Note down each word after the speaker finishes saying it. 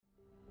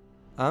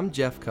I'm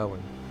Jeff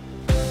Cohen.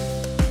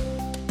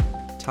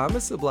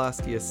 Thomas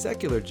Sablosky, a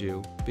secular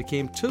Jew,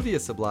 became Tuvia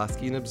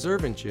Sablosky, an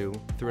observant Jew,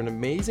 through an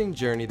amazing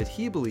journey that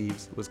he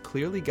believes was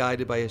clearly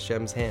guided by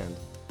Hashem's hand.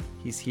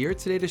 He's here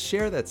today to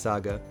share that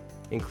saga,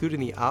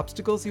 including the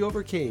obstacles he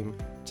overcame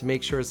to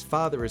make sure his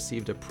father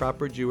received a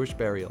proper Jewish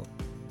burial.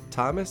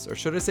 Thomas, or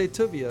should I say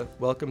Tuvia,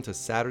 welcome to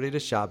Saturday to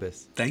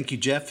Shabbos. Thank you,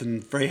 Jeff,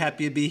 and very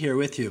happy to be here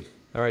with you.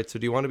 All right, so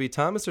do you want to be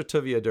Thomas or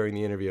Tuvia during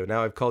the interview?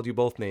 Now I've called you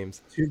both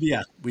names.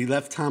 Tuvia. We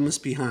left Thomas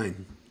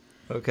behind.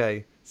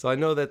 Okay, so I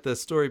know that the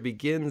story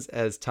begins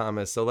as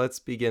Thomas, so let's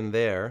begin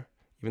there,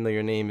 even though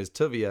your name is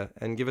Tuvia,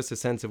 and give us a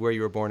sense of where you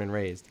were born and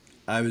raised.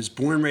 I was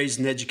born, raised,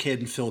 and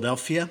educated in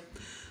Philadelphia.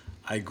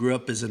 I grew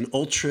up as an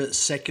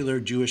ultra-secular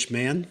Jewish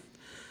man.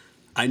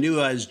 I knew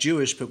I was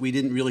Jewish, but we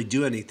didn't really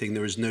do anything.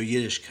 There was no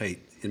Yiddishkeit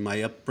in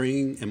my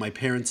upbringing, and my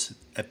parents,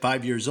 at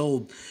 5 years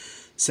old,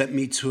 sent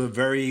me to a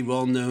very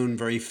well-known,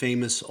 very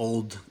famous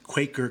old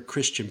Quaker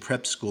Christian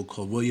prep school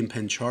called William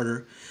Penn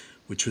Charter,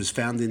 which was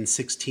founded in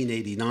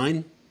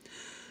 1689.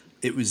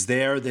 It was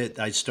there that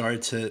I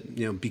started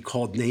to, be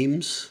called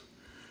names,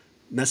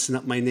 messing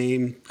up my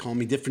name, calling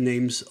me different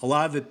names. A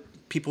lot of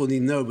it people didn't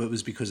even know, but it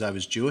was because I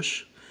was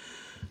Jewish.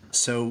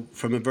 So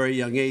from a very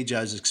young age,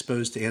 I was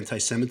exposed to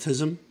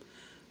anti-Semitism,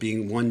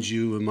 being one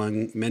Jew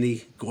among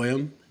many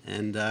Goyim,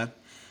 and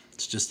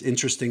it's just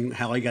interesting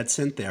how I got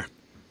sent there.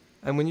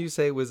 And when you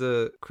say it was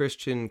a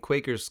Christian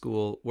Quaker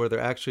school, were there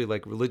actually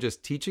like religious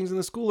teachings in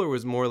the school, or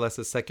was it more or less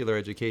a secular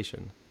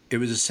education? It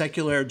was a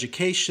secular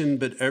education,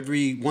 but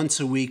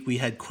once a week we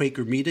had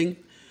Quaker meeting,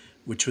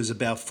 which was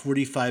about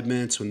 45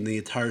 minutes when the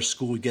entire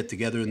school would get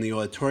together in the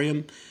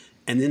auditorium.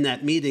 And in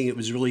that meeting, it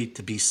was really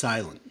to be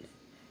silent,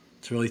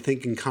 to really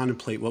think and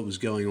contemplate what was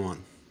going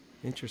on.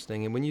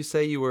 Interesting. And when you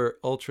say you were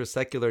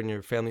ultra-secular and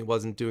your family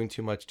wasn't doing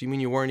too much, do you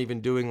mean you weren't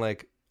even doing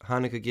like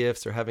Hanukkah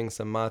gifts or having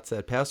some matzah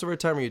at Passover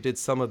time, or you did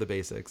some of the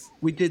basics?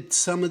 We did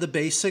some of the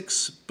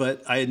basics,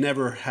 but I had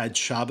never had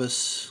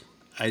Shabbos.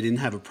 I didn't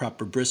have a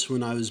proper bris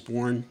when I was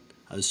born.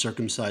 I was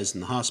circumcised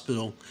in the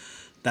hospital.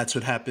 That's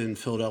what happened in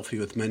Philadelphia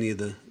with many of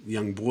the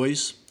young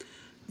boys.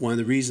 One of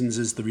the reasons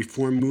is the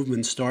Reform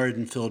movement started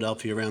in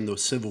Philadelphia around the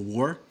Civil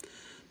War.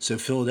 So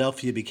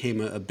Philadelphia became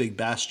a big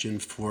bastion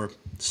for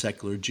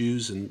secular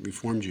Jews and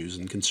Reform Jews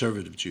and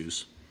conservative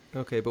Jews.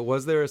 Okay, but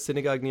was there a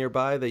synagogue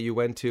nearby that you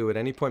went to at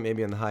any point,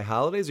 maybe on the high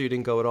holidays, or you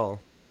didn't go at all?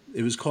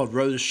 It was called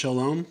Rosh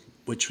Shalom,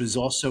 which was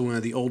also one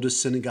of the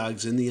oldest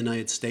synagogues in the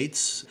United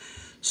States.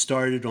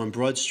 Started on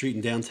Broad Street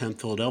in downtown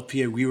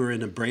Philadelphia. We were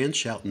in a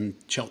branch out in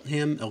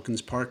Cheltenham,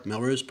 Elkins Park,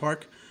 Melrose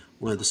Park,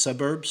 one of the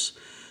suburbs.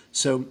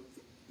 So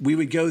we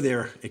would go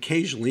there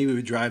occasionally. We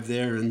would drive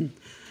there, and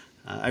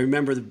I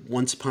remember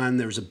once upon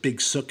there was a big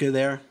sukkah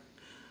there,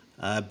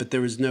 but there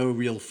was no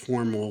real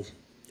formal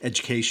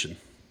education.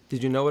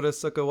 Did you know what a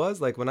sukkah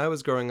was? Like when I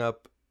was growing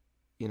up,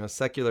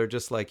 secular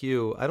just like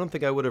you, I don't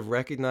think I would have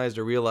recognized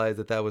or realized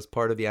that that was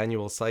part of the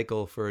annual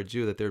cycle for a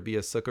Jew, that there'd be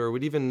a sukkah, or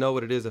would even know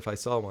what it is if I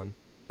saw one.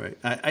 Right.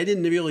 I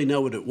didn't really know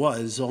what it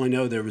was. All I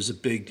know it was a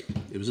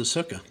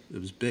sukkah.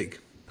 It was big.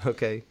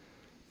 Okay.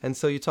 And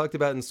so you talked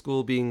about in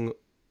school being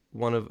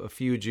one of a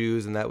few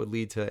Jews, and that would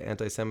lead to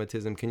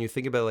anti-Semitism. Can you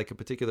think about like a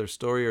particular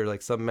story or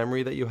like some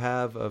memory that you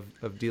have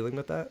of dealing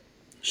with that?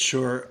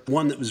 Sure.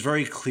 One that was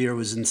very clear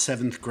was in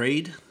 7th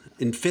grade.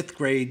 In 5th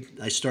grade,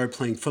 I started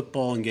playing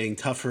football and getting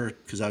tougher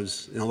because I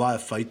was in a lot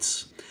of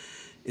fights.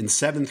 In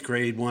 7th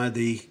grade, one of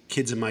the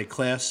kids in my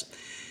class,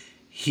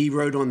 he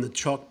wrote on the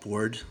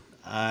chalkboard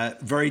a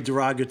very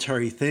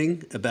derogatory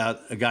thing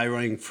about a guy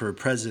running for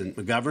President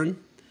McGovern,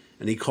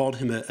 and he called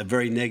him a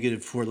very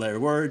negative 4-letter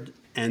word,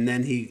 and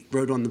then he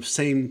wrote on the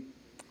same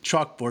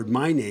chalkboard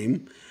my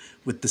name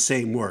with the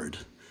same word.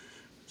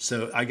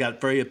 So I got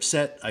very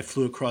upset. I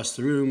flew across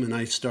the room, and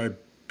I started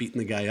beating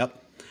the guy up.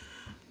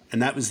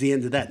 And that was the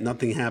end of that.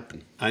 Nothing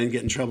happened. I didn't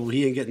get in trouble.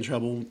 He didn't get in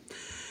trouble.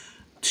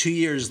 2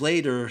 years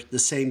later, the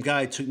same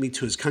guy took me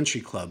to his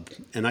country club,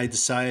 and I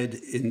decided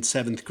in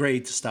 7th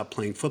grade to stop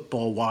playing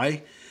football.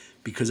 Why?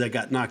 Because I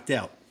got knocked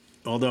out.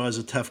 Although I was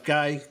a tough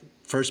guy,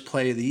 first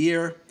play of the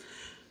year,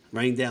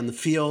 running down the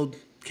field,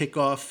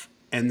 kickoff,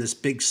 and this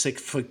big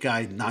 6-foot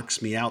guy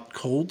knocks me out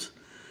cold.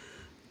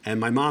 And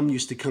my mom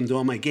used to come to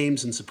all my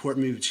games and support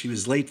me, but she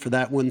was late for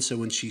that one. So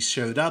when she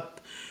showed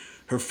up,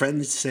 her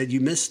friend said, "You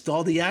missed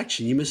all the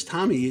action. You missed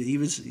Tommy.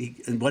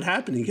 And what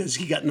happened?" He goes,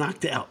 "He got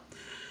knocked out."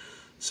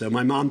 So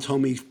my mom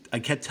told me, I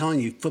kept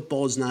telling you,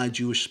 football is not a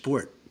Jewish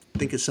sport.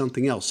 Think of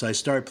something else. So I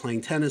started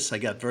playing tennis. I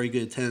got very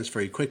good at tennis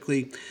very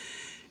quickly.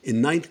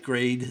 In 9th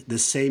grade, the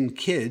same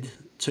kid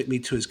took me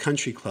to his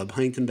country club,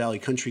 Huntington Valley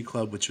Country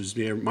Club, which was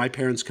near my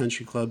parents'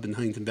 country club in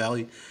Huntington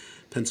Valley,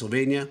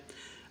 Pennsylvania.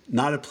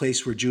 Not a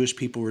place where Jewish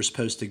people were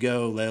supposed to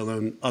go, let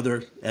alone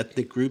other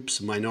ethnic groups,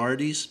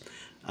 minorities,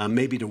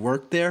 maybe to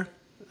work there,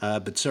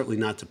 but certainly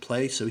not to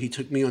play. So he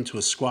took me onto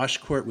a squash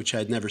court, which I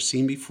had never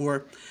seen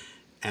before,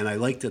 and I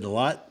liked it a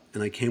lot.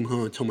 And I came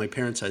home and told my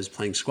parents I was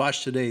playing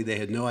squash today. They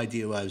had no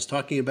idea what I was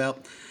talking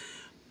about,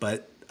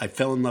 but I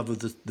fell in love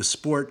with the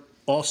sport.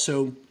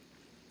 Also,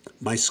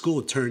 my school,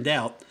 it turned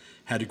out,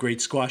 had a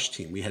great squash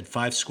team. We had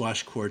 5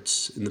 squash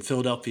courts in the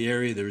Philadelphia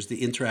area. There was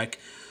the Interac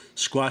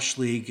Squash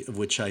League, of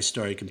which I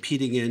started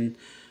competing in.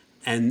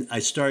 And I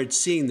started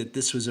seeing that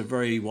this was a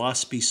very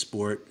waspy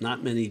sport,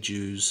 not many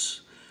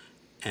Jews.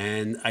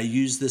 And I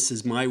used this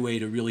as my way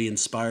to really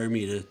inspire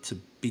me to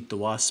beat the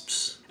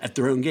Wasps at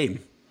their own game.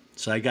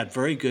 So I got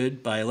very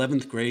good. By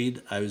 11th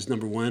grade, I was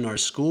number 1 in our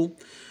school.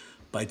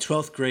 By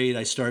 12th grade,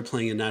 I started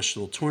playing in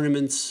national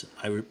tournaments.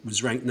 I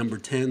was ranked number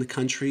 10 in the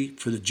country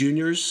for the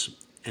juniors,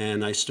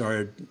 and I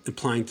started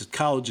applying to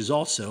colleges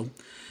also.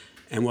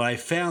 And what I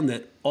found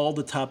that all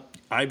the top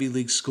Ivy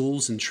League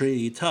schools and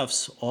Trinity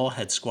Tufts all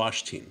had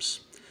squash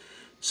teams.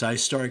 So I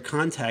started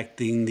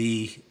contacting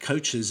the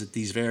coaches at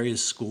these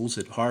various schools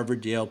at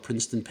Harvard, Yale,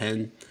 Princeton,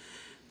 Penn,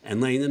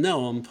 and letting them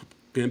know I'm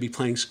going to be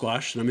playing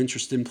squash and I'm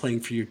interested in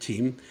playing for your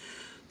team.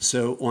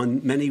 So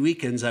on many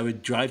weekends, I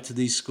would drive to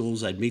these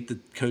schools. I'd meet the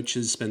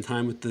coaches, spend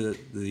time with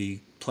the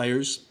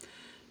players.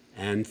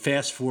 And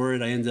fast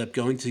forward, I ended up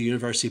going to the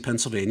University of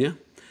Pennsylvania.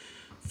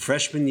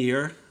 Freshman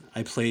year,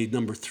 I played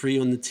number 3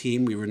 on the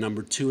team. We were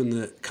number 2 in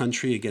the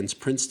country against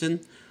Princeton.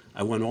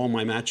 I won all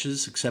my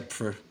matches except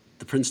for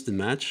the Princeton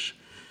match.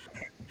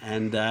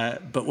 And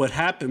but what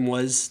happened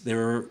was there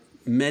were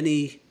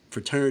many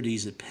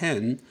fraternities at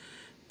Penn,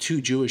 2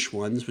 Jewish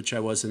ones, which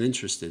I wasn't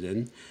interested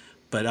in,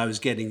 but I was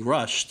getting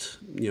rushed,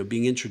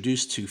 being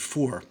introduced to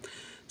 4.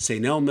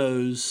 St.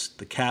 Elmo's,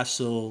 the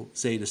Castle,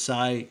 Zeta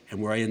Psi,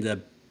 and where I ended up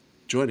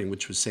joining,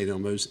 which was St.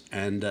 Elmo's,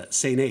 and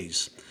St.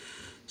 A's.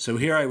 So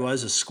here I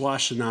was, a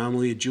squash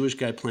anomaly, a Jewish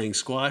guy playing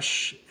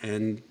squash,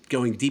 and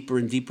going deeper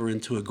and deeper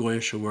into a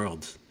Goyish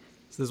world.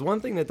 So there's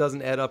one thing that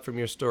doesn't add up from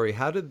your story.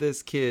 How did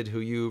this kid who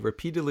you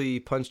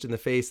repeatedly punched in the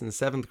face in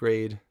 7th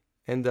grade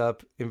end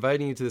up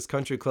inviting you to this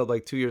country club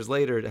like 2 years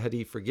later? Had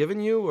he forgiven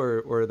you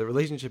or the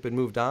relationship had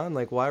moved on?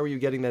 Like, why were you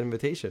getting that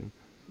invitation?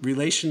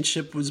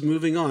 Relationship was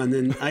moving on,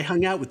 and I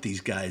hung out with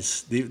these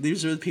guys.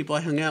 These are the people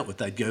I hung out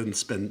with. I'd go and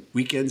spend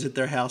weekends at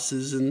their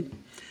houses, and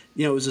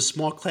it was a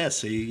small class,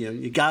 so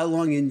you got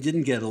along and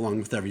didn't get along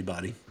with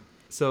everybody.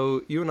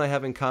 So you and I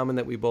have in common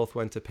that we both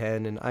went to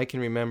Penn, and I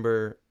can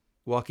remember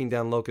walking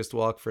down Locust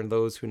Walk, for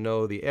those who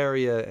know the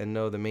area and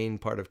know the main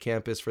part of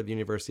campus for the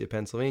University of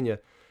Pennsylvania.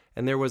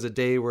 And there was a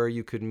day where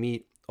you could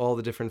meet all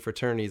the different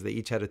fraternities. They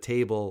each had a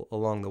table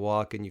along the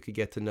walk, and you could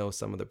get to know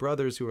some of the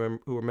brothers who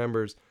were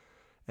members.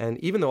 And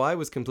even though I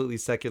was completely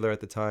secular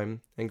at the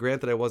time, and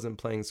granted I wasn't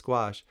playing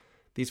squash,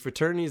 these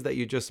fraternities that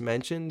you just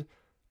mentioned,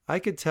 I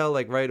could tell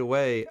right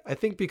away, I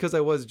think because I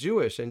was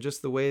Jewish and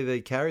just the way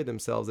they carried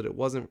themselves, that it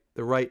wasn't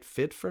the right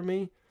fit for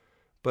me.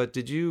 But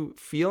did you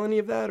feel any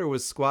of that, or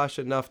was squash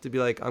enough to be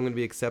like, I'm going to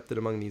be accepted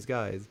among these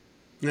guys?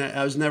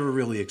 I was never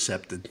really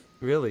accepted.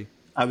 Really?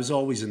 I was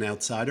always an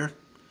outsider.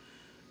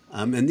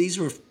 And these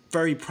were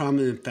very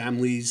prominent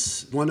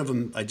families. One of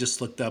them, I just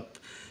looked up,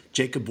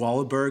 Jacob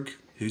Wallenberg,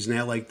 who's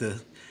now like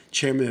the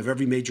chairman of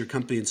every major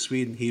company in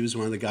Sweden. He was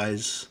one of the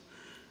guys.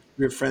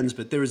 We were friends,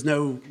 but there was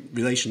no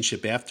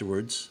relationship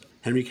afterwards.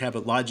 Henry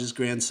Cabot Lodge's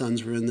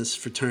grandsons were in this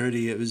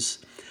fraternity. It was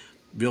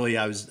really,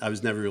 I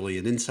was never really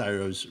an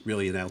insider. I was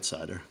really an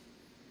outsider.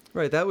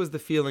 Right. That was the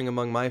feeling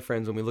among my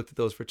friends when we looked at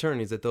those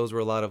fraternities, that those were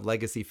a lot of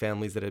legacy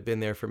families that had been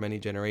there for many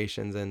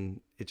generations, and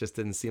it just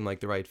didn't seem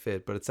like the right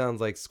fit. But it sounds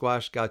like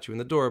squash got you in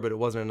the door, but it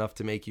wasn't enough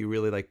to make you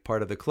really like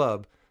part of the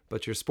club.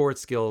 But your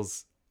sports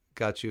skills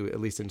got you at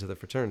least into the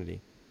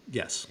fraternity.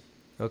 Yes.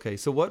 Okay.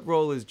 So what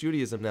role is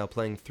Judaism now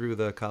playing through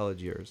the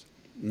college years?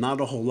 Not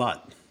a whole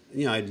lot.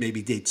 I'd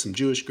maybe date some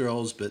Jewish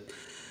girls, but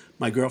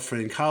my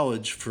girlfriend in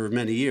college for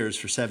many years,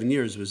 for 7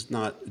 years, was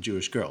not a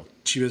Jewish girl.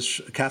 She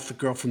was a Catholic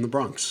girl from the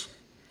Bronx.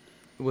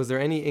 Was there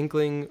any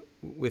inkling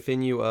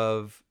within you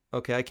of,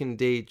 okay, I can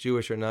date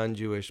Jewish or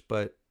non-Jewish,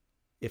 but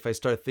if I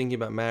start thinking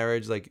about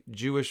marriage, like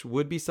Jewish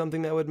would be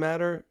something that would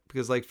matter?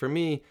 Because like for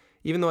me,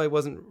 even though I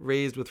wasn't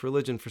raised with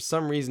religion, for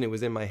some reason it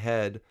was in my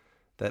head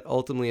that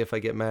ultimately if I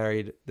get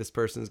married, this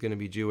person is going to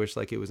be Jewish,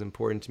 like it was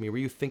important to me. Were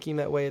you thinking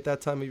that way at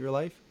that time of your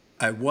life?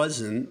 I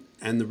wasn't,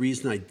 and the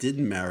reason I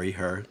didn't marry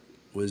her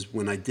was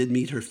when I did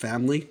meet her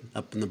family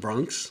up in the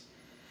Bronx,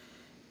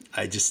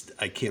 I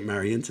can't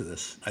marry into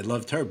this. I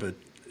loved her, but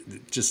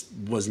it just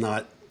was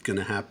not going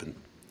to happen.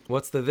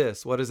 What's the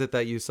this? What is it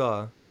that you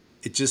saw?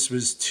 It just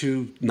was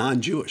too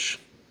non-Jewish.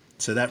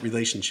 So that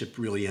relationship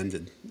really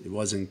ended. It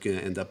wasn't going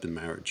to end up in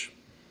marriage.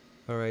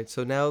 All right.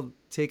 So now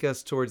take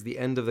us towards the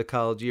end of the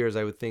college years.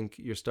 I would think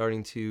you're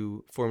starting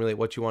to formulate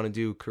what you want to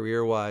do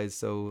career-wise.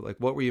 So like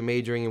what were you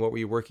majoring in? What were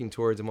you working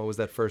towards? And what was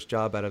that first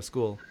job out of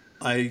school?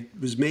 I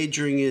was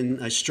majoring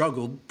in, I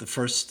struggled the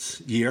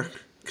first year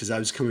because I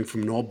was coming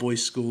from an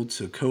all-boys school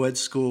to a co-ed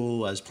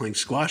school. I was playing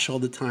squash all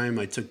the time.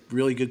 I took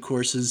really good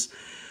courses,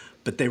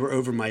 but they were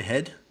over my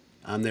head.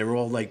 They were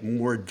all like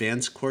more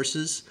advanced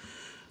courses.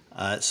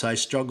 So I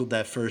struggled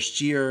that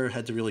first year,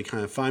 had to really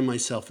kind of find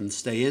myself and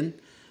stay in.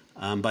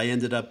 But I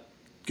ended up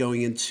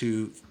going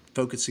into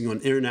focusing on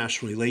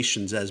international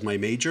relations as my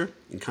major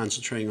and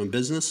concentrating on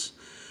business.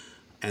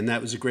 And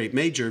that was a great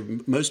major.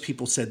 Most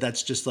people said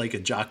that's just like a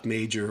jock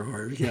major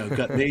or,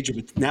 gut major,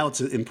 but now it's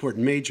an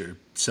important major.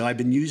 So I've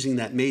been using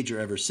that major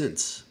ever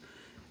since.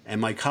 And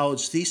my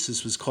college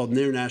thesis was called an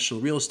international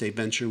real estate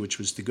venture, which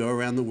was to go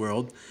around the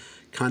world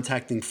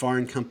contacting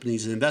foreign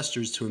companies and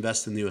investors to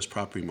invest in the U.S.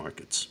 property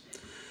markets.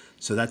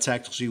 So that's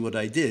actually what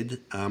I did.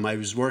 I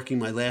was working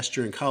my last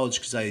year in college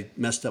because I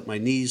messed up my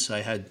knees.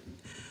 I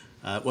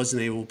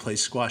wasn't able to play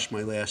squash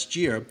my last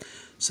year.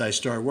 So I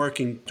started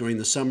working during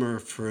the summer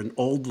for an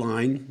old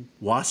line,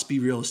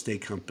 waspy real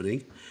estate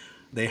company.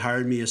 They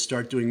hired me to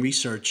start doing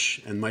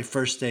research, and my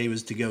first day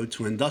was to go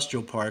to an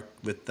industrial park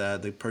with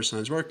the person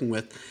I was working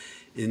with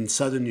in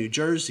southern New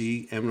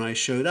Jersey. And when I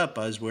showed up,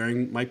 I was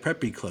wearing my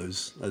preppy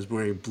clothes. I was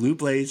wearing a blue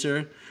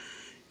blazer,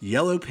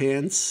 yellow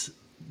pants,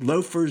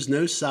 loafers,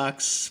 no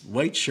socks,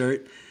 white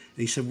shirt. And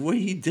he said, "What are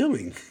you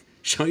doing?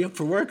 Showing up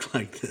for work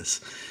like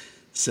this?"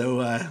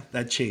 So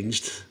that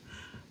changed.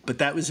 But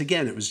that was,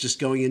 again, it was just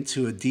going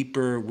into a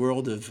deeper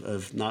world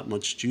of not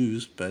much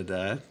Jews, but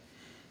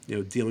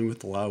dealing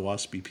with a lot of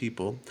waspy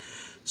people.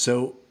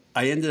 So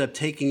I ended up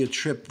taking a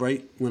trip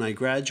right when I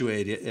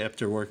graduated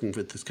after working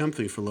with this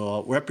company for a little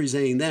while,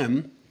 representing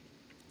them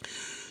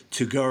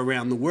to go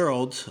around the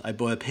world. I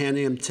bought a Pan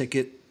Am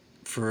ticket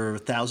for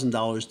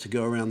 $1,000 to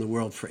go around the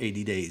world for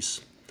 80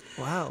 days.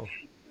 Wow.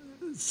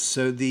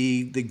 So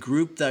the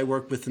group that I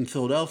worked with in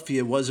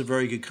Philadelphia was a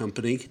very good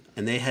company,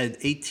 and they had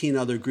 18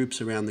 other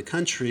groups around the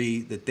country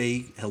that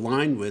they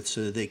aligned with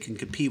so that they can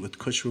compete with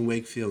Cushman &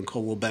 Wakefield and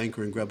Coldwell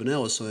Banker and Grubb &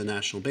 Ellis on a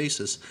national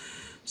basis.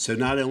 So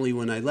not only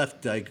when I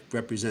left did I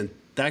represent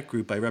that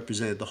group, I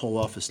represented the whole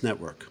office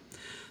network.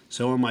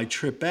 So on my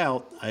trip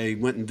out, I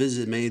went and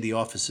visited many of the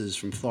offices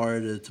from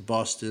Florida to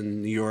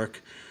Boston, New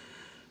York,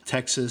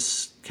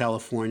 Texas,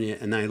 California,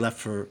 and then I left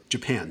for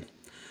Japan.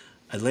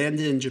 I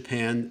landed in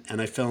Japan,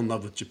 and I fell in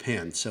love with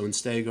Japan. So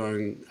instead of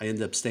going, I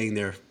ended up staying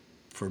there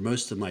for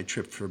most of my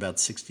trip for about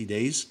 60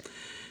 days.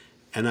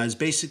 And I was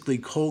basically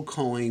cold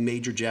calling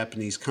major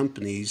Japanese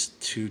companies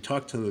to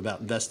talk to them about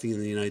investing in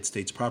the United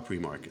States property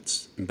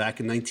markets. And back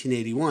in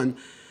 1981,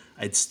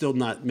 I'd still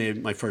not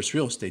made my first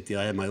real estate deal.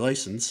 I had my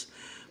license.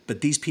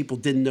 But these people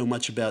didn't know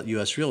much about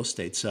U.S. real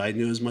estate, so I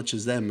knew as much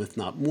as them, if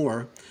not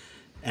more.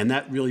 And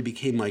that really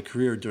became my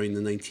career during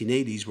the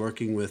 1980s,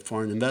 working with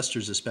foreign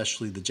investors,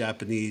 especially the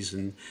Japanese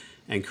and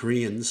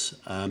Koreans,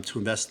 to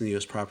invest in the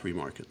U.S. property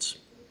markets.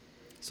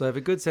 So I have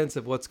a good sense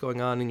of what's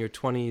going on in your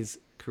 20s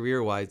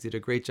career-wise. You did a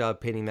great job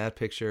painting that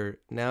picture.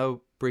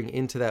 Now bring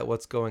into that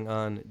what's going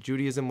on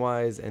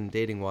Judaism-wise and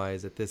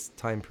dating-wise at this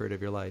time period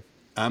of your life.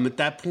 At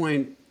that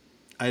point,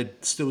 I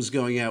still was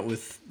going out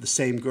with the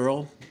same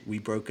girl. We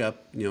broke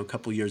up, a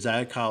couple years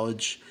out of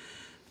college.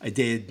 I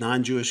dated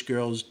non-Jewish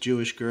girls,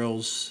 Jewish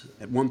girls.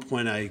 At one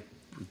point, I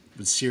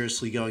was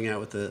seriously going out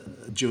with a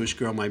Jewish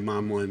girl my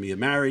mom wanted me to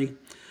marry,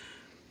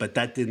 but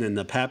that didn't end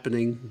up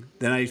happening.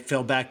 Then I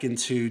fell back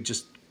into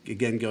just,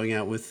 again,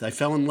 I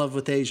fell in love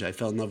with Asia. I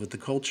fell in love with the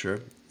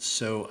culture.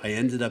 So I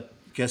ended up,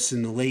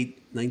 in the late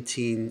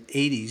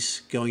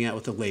 1980s, going out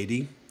with a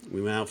lady.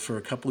 We went out for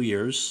a couple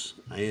years.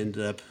 I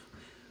ended up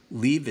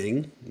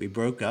leaving. We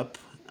broke up.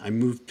 I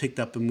picked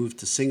up and moved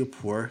to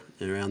Singapore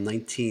in around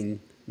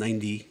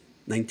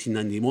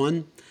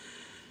 1991.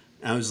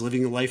 I was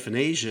living a life in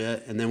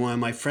Asia, and then one of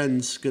my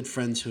good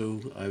friends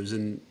who I was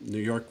in New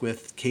York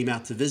with, came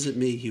out to visit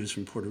me. He was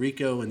from Puerto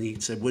Rico, and he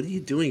said, "What are you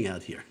doing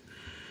out here?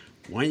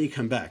 Why don't you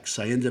come back?"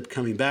 So I ended up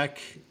coming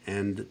back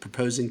and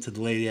proposing to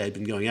the lady I'd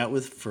been going out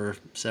with for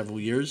several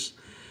years,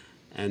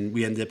 and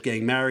we ended up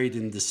getting married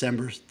in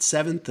December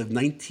 7th of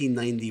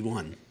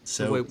 1991.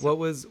 So wait, what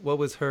was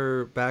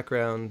her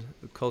background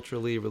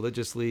culturally,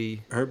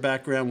 religiously? Her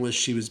background was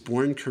she was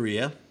born in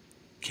Korea,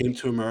 came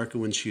to America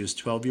when she was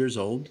 12 years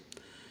old,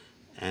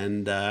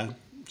 and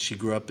she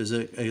grew up as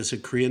a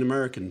Korean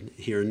American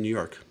here in New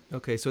York.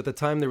 Okay, so at the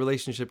time the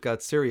relationship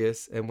got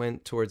serious and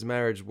went towards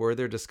marriage, were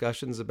there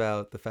discussions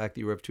about the fact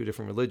that you were of two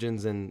different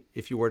religions, and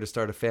if you were to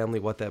start a family,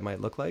 what that might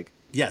look like?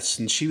 Yes,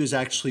 and she was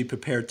actually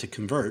prepared to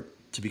convert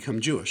to become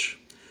Jewish.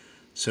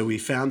 So we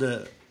found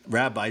a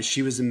rabbi.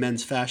 She was in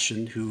men's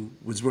fashion who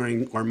was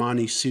wearing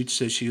Armani suits,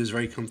 so she was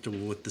very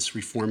comfortable with this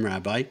Reform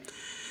rabbi.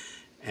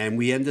 And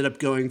we ended up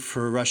going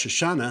for Rosh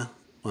Hashanah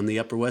on the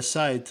Upper West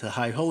Side to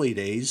High Holy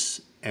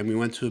Days, and we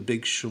went to a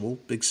big shul,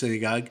 big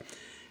synagogue,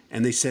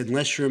 and they said,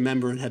 unless you're a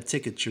member and have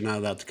tickets, you're not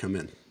allowed to come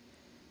in.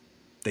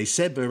 They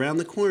said, but around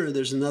the corner,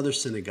 there's another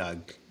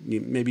synagogue.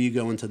 Maybe you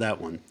go into that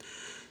one.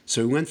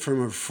 So we went from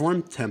a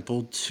Reformed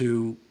temple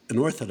to an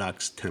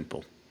Orthodox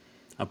temple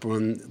up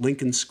on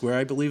Lincoln Square,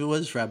 I believe it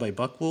was, Rabbi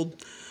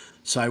Buchwald.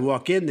 So I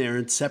walk in there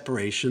in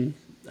separation.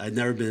 I'd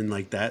never been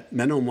like that.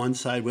 Men on one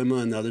side, women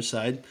on the other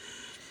side.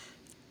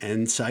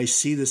 And so I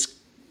see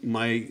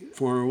my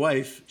former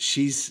wife,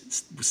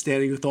 she's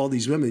standing with all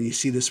these women. You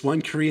see this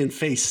one Korean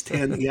face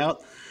standing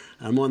out.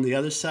 I'm on the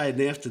other side,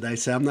 and after that, I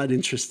say, I'm not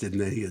interested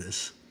in any of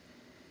this.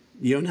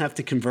 You don't have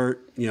to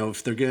convert.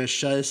 If they're going to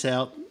shut us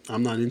out,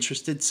 I'm not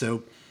interested.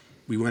 So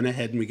we went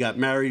ahead and we got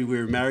married. We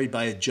were married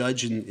by a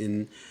judge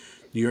in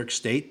New York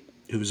State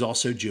who was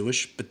also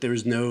Jewish, but there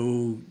was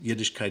no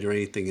Yiddishkeit or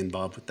anything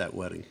involved with that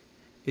wedding.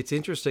 It's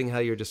interesting how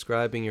you're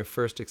describing your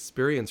first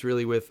experience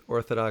really with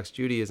Orthodox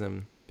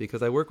Judaism,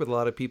 because I work with a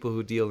lot of people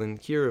who deal in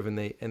Kiruv,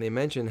 and they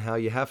mention how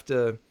you have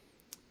to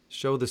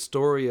show the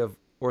story of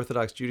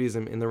Orthodox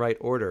Judaism in the right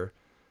order.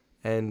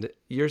 And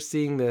you're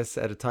seeing this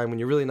at a time when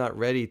you're really not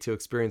ready to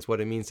experience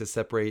what it means to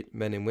separate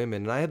men and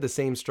women. And I had the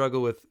same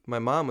struggle with my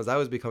mom as I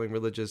was becoming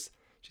religious.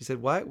 She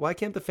said, why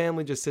can't the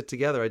family just sit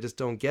together? I just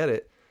don't get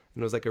it.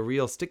 And it was like a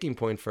real sticking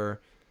point for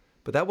her.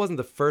 But that wasn't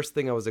the first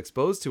thing I was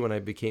exposed to when I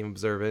became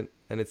observant.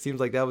 And it seems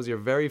like that was your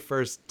very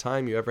first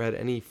time you ever had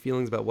any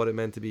feelings about what it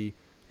meant to be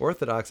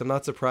Orthodox. I'm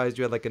not surprised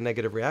you had like a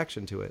negative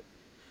reaction to it.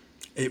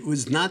 It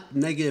was not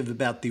negative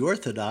about the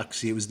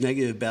Orthodoxy. It was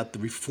negative about the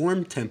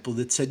Reform temple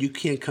that said you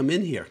can't come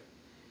in here.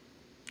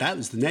 That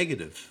was the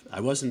negative. I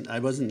wasn't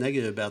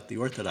negative about the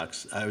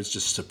Orthodox. I was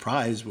just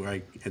surprised where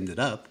I ended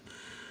up.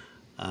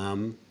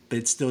 But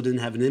it still didn't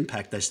have an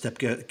impact. I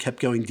kept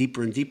going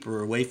deeper and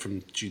deeper away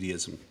from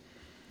Judaism.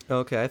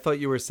 Okay, I thought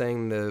you were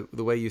saying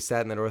the way you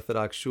sat in that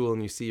Orthodox shul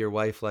and you see your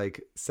wife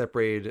like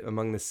separated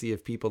among the sea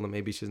of people that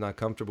maybe she's not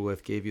comfortable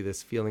with gave you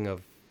this feeling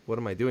of, what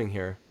am I doing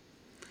here?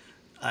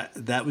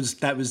 That was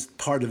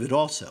part of it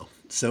also.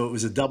 So it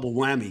was a double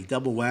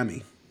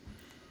whammy.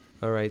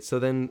 All right, so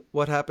then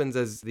what happens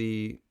as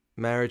the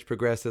marriage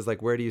progresses?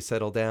 Like, where do you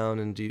settle down,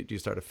 and do you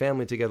start a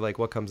family together? Like,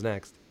 what comes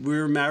next? We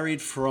were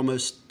married for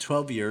almost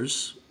 12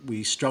 years.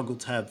 We struggled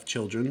to have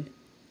children,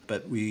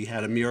 but we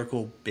had a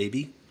miracle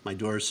baby, my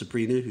daughter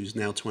Sabrina, who's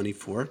now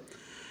 24.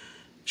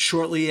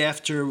 Shortly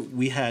after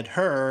we had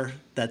her,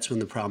 that's when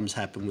the problems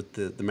happened with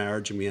the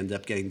marriage, and we ended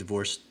up getting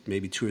divorced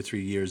maybe 2 or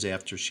 3 years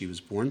after she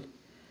was born.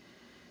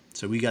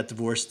 So we got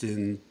divorced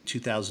in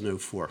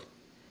 2004.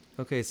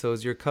 Okay, so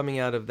as you're coming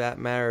out of that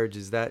marriage,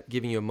 is that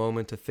giving you a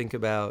moment to think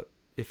about,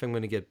 if I'm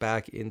going to get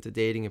back into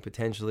dating and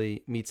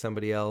potentially meet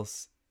somebody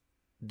else,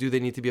 do they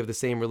need to be of the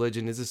same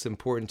religion? Is this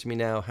important to me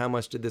now? How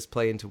much did this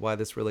play into why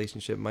this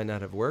relationship might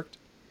not have worked?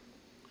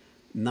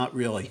 Not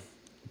really.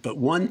 But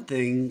one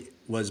thing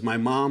was my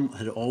mom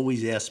had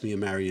always asked me to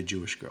marry a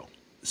Jewish girl.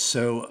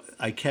 So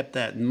I kept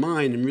that in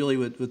mind. And really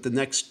what the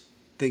next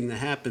thing that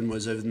happened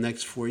was over the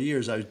next 4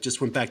 years, I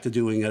just went back to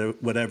doing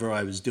whatever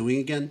I was doing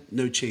again.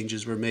 No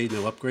changes were made,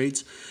 no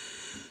upgrades.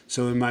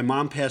 So when my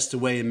mom passed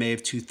away in May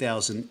of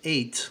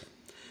 2008,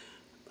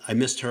 I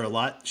missed her a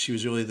lot. She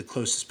was really the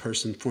closest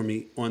person for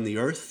me on the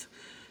earth.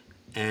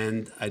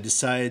 And I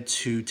decided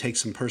to take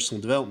some personal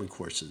development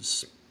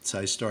courses. So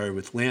I started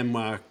with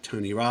Landmark,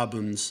 Tony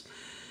Robbins.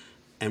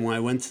 And when I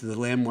went to the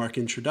Landmark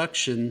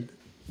introduction,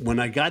 when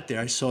I got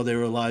there, I saw there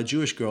were a lot of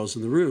Jewish girls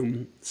in the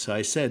room. So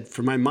I said,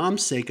 for my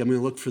mom's sake, I'm going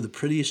to look for the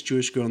prettiest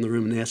Jewish girl in the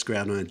room and ask her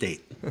out on a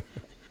date.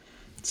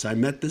 So I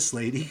met this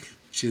lady.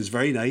 She was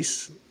very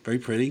nice, very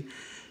pretty.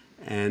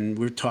 And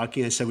we're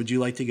talking. I said, would you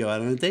like to go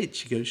out on a date?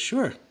 She goes,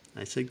 sure.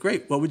 I said,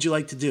 great. What would you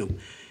like to do?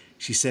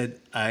 She said,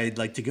 I'd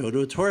like to go to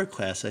a Torah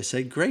class. I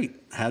said, great.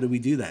 How do we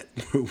do that?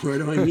 Where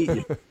do I meet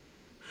you?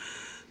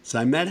 So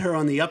I met her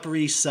on the Upper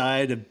East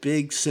Side, a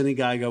big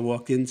synagogue I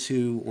walked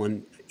into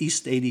on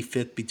East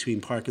 85th between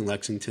Park and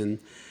Lexington.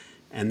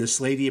 And this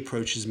lady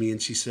approaches me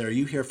and she said, are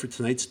you here for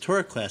tonight's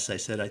Torah class? I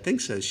said, I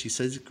think so. She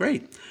says,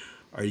 great.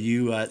 Are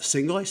you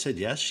single? I said,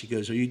 yes. She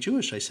goes, are you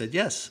Jewish? I said,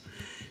 yes.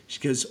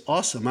 She goes,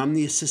 awesome. I'm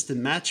the assistant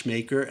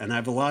matchmaker and I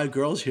have a lot of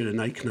girls here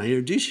tonight. Can I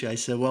introduce you? I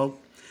said, well,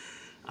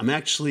 I'm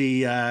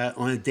actually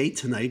on a date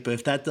tonight, but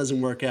if that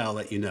doesn't work out, I'll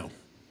let you know.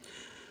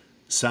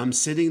 So I'm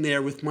sitting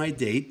there with my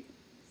date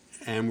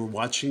and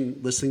we're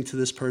listening to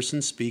this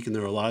person speak, and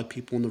there were a lot of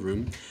people in the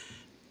room,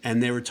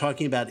 and they were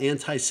talking about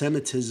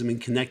anti-Semitism and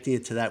connecting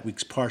it to that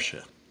week's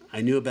Parsha. I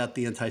knew about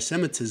the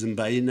anti-Semitism,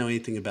 but I didn't know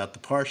anything about the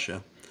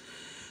Parsha.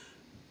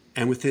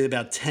 And within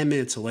about 10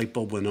 minutes, a light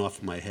bulb went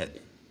off in my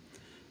head.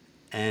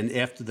 And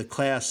after the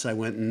class, I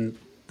went and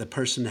the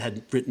person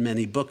had written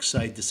many books. So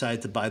I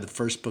decided to buy the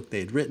first book they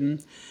had written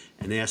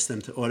and asked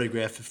them to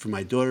autograph it for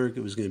my daughter.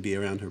 It was going to be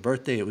around her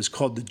birthday. It was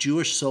called The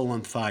Jewish Soul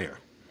on Fire.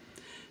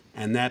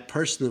 And that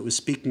person that was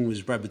speaking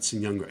was Rebbetzin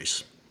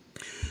Youngreis.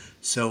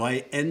 So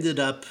I ended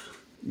up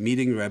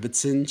meeting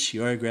Rebbetzin. She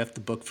autographed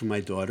the book for my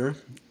daughter.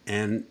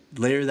 And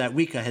later that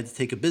week, I had to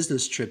take a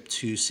business trip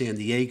to San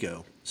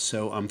Diego.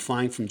 So I'm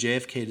flying from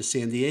JFK to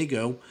San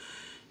Diego,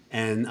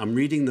 and I'm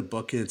reading the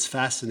book, and it's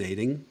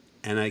fascinating.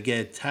 And I get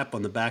a tap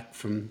on the back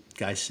from a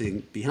guy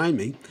sitting behind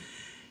me.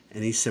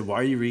 And he said, why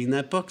are you reading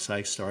that book? So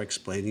I start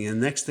explaining. And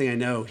the next thing I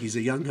know, he's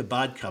a young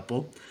Chabad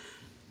couple,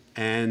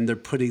 and they're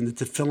putting the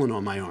tefillin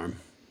on my arm.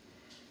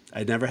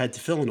 I'd never had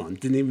tefillin on,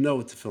 didn't even know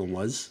what tefillin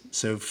was.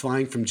 So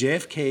flying from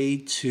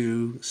JFK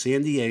to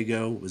San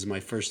Diego was my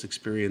first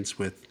experience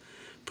with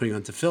putting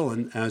on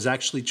tefillin. And I was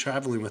actually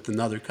traveling with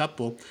another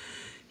couple.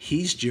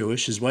 He's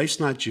Jewish, his wife's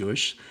not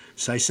Jewish.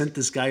 So I sent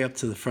this guy up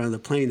to the front of the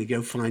plane to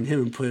go find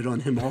him and put it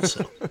on him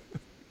also.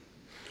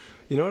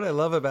 You know what I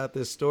love about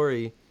this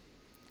story?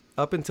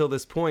 Up until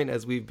this point,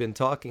 as we've been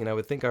talking, and I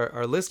would think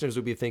our listeners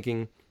would be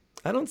thinking,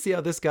 I don't see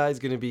how this guy's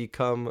going to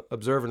become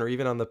observant or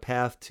even on the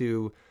path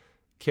to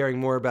caring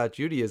more about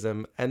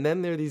Judaism. And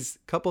then there are these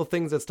couple of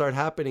things that start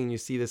happening. You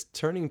see this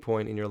turning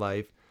point in your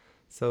life.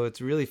 So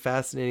it's really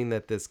fascinating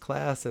that this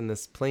class and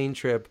this plane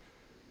trip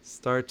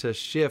start to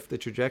shift the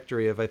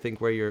trajectory of, I think,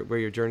 where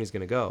your journey is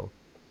going to go.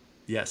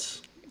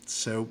 Yes.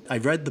 So I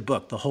read the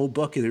book, the whole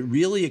book, and it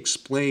really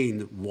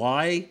explained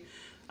why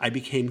I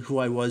became who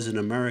I was in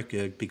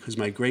America because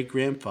my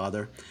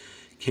great-grandfather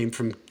came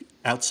from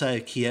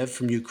outside of Kiev,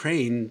 from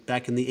Ukraine,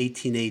 back in the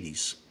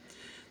 1880s.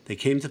 They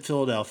came to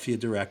Philadelphia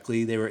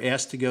directly. They were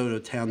asked to go to a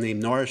town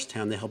named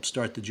Norristown to help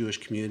start the Jewish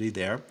community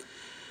there.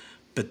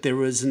 But there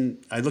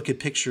wasn't, I look at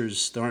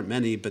pictures, there aren't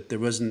many, but there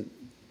wasn't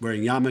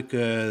wearing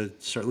yarmulke,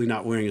 certainly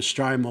not wearing a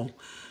shtreimel.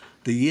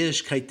 The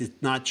Yiddishkeit did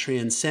not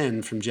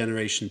transcend from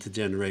generation to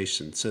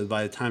generation. So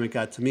by the time it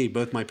got to me,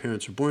 both my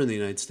parents were born in the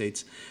United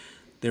States,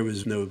 there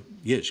was no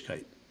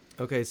Yiddishkeit.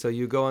 Okay, so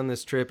you go on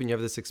this trip and you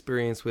have this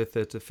experience with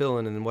the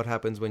tefillin, and then what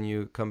happens when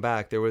you come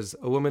back? There was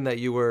a woman that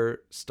you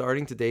were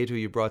starting to date who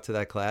you brought to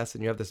that class,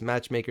 and you have this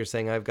matchmaker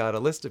saying, I've got a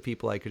list of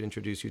people I could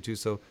introduce you to.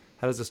 So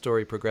how does the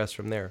story progress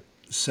from there?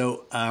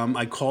 So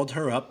I called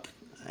her up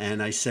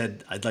and I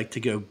said, I'd like to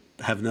go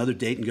have another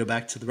date and go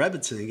back to the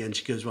Rebbitzin again.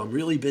 She goes, well, I'm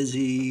really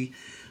busy.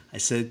 I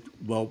said,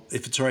 well,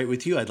 if it's all right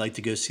with you, I'd like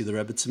to go see the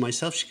Rebbitzin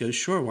myself. She goes,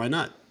 sure, why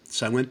not?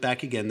 So I went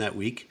back again that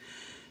week,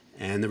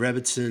 and the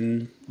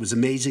Rebbitzin was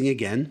amazing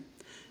again.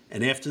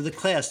 And after the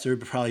class, there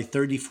were probably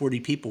 30, 40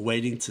 people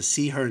waiting to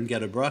see her and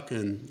get a bracha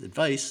and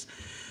advice.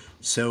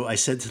 So I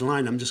said to the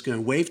line, I'm just going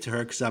to wave to her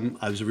because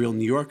I was a real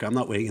New Yorker. I'm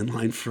not waiting in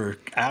line for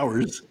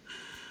hours.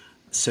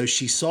 So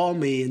she saw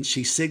me and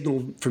she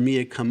signaled for me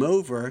to come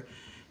over.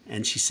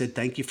 And she said,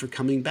 thank you for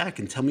coming back.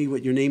 And tell me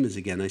what your name is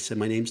again. I said,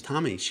 my name's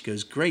Tommy. She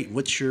goes, great.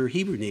 What's your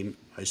Hebrew name?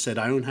 I said,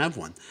 I don't have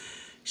one.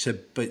 She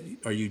said, but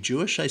are you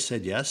Jewish? I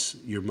said, yes.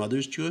 Your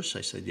mother's Jewish?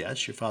 I said,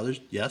 yes. Your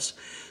father's? Yes.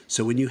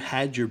 So when you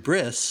had your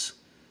bris,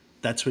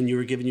 that's when you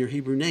were given your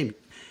Hebrew name.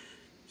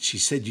 She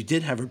said, you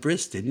did have a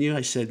bris, didn't you?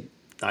 I said,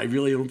 I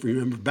really don't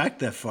remember back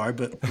that far,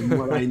 but from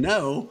what I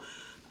know,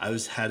 I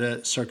had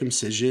a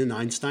circumcision in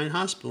Einstein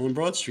Hospital in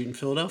Broad Street in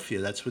Philadelphia.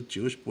 That's what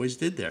Jewish boys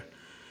did there.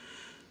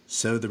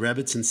 So the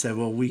Rebbitzin said,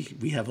 well,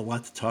 we have a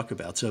lot to talk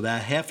about. So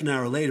about half an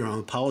hour later, I'm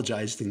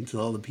apologizing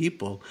to all the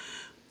people.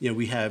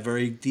 We had a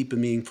very deep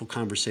and meaningful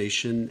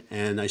conversation,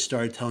 and I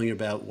started telling her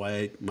about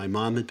why my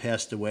mom had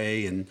passed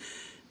away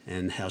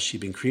and how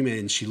she'd been cremated.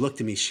 And she looked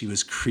at me, she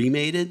was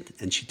cremated,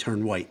 and she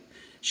turned white.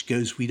 She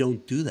goes, we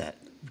don't do that.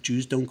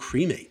 Jews don't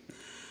cremate.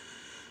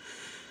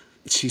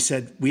 She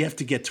said, we have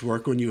to get to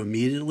work on you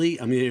immediately.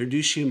 I'm going to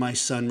introduce you to my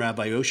son,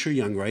 Rabbi Osher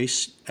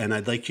Youngrice, and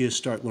I'd like you to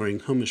start learning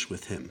Chumash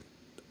with him.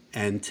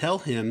 And tell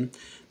him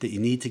that you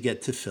need to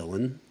get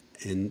tefillin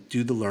and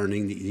do the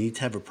learning, that you need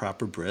to have a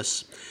proper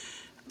bris.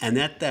 And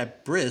at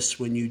that bris,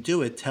 when you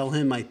do it, tell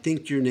him, I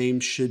think your name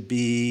should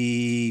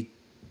be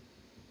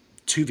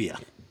Tuvia.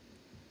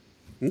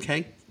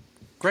 Okay,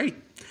 great.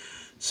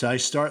 So I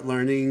start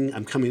learning.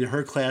 I'm coming to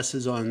her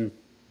classes on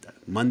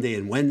Monday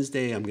and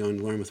Wednesday. I'm going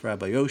to learn with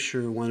Rabbi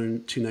Osher 1 or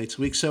 2 nights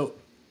a week. So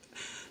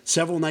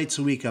several nights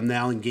a week, I'm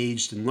now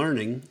engaged in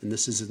learning, and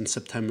this is in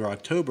September,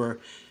 October.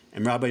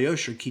 And Rabbi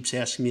Osher keeps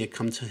asking me to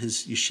come to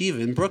his yeshiva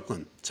in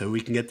Brooklyn so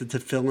we can get the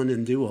tefillin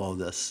and do all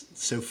this.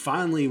 So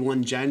finally,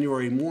 one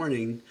January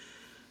morning,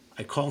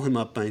 I call him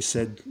up and I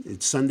said,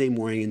 it's Sunday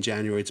morning in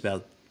January, it's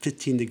about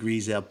 15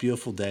 degrees out,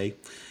 beautiful day.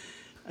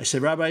 I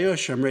said, Rabbi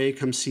Osher, I'm ready to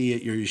come see you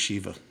at your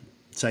yeshiva.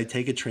 So I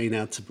take a train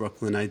out to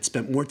Brooklyn. I'd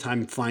spent more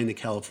time flying to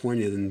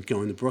California than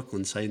going to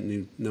Brooklyn, so I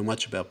didn't know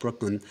much about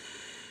Brooklyn.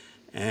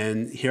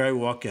 And here I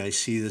walk and I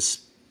see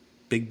this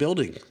big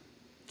building.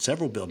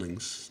 Several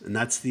buildings, and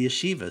that's the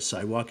yeshiva. So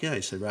I walk in,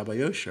 I said, Rabbi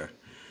Osher,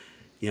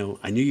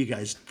 I knew you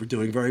guys were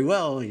doing very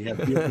well. You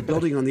have the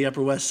building on the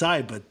Upper West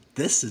Side, but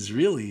this is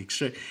really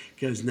extreme.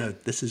 He goes, no,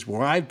 this is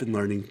where I've been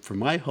learning for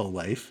my whole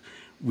life.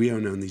 We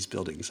don't own these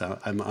buildings.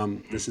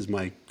 This is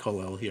my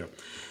kollel here.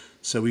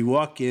 So we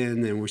walk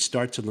in and we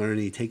start to learn.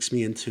 He takes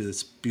me into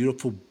this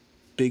beautiful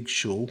big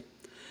shul.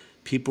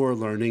 People are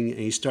learning, and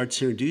he starts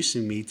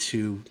introducing me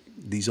to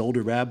these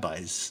older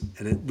rabbis,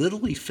 and it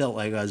literally felt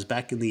like I was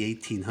back in the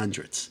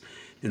 1800s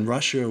in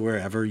Russia or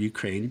wherever,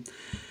 Ukraine.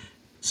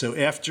 So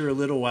after a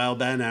little while,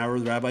 about an hour,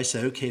 the rabbi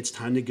said, okay, it's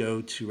time to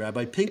go to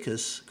Rabbi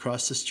Pinkus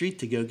across the street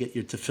to go get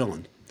your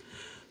tefillin.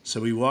 So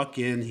we walk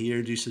in, he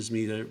introduces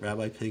me to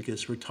Rabbi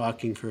Pinkus. We're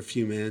talking for a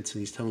few minutes, and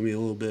he's telling me a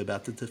little bit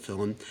about the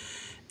tefillin.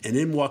 And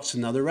in walks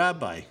another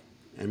rabbi.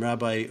 And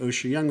Rabbi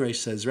Osher Youngrice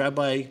says,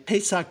 Rabbi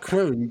Pesach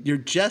Kron, you're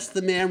just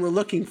the man we're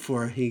looking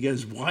for. He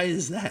goes, why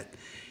is that?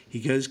 He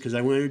goes, because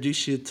I want to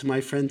introduce you to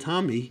my friend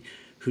Tommy,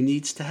 who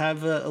needs to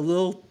have a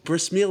little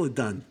bris milah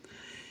done.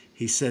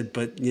 He said,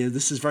 but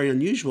this is very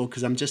unusual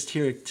because I'm just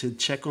here to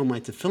check on my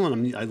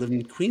tefillin. I live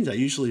in Queens. I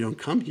usually don't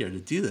come here to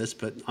do this,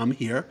 but I'm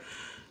here.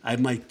 I have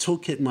my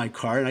toolkit in my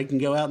car, and I can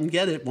go out and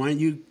get it. Why don't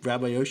you,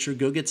 Rabbi Osher,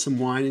 go get some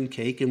wine and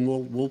cake, and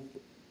we'll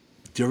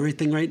do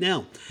everything right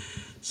now.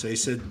 So he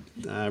said,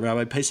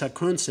 Rabbi Pesach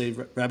Kron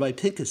said, Rabbi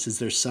Pinkus, is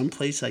there some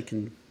place I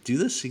can do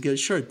this? He goes,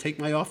 sure, take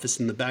my office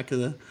in the back of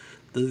the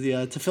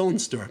tefillin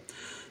store.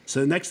 So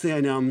the next thing I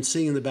know, I'm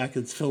sitting in the back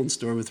of the tefillin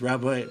store with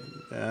Rabbi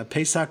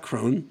Pesach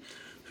Kron,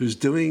 who's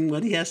doing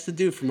what he has to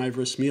do for my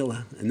bris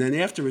milah. And then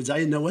afterwards, I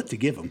didn't know what to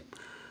give him.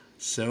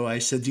 So I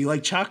said, do you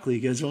like chocolate?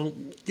 He goes, well,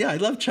 yeah, I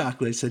love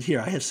chocolate. I said,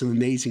 here, I have some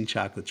amazing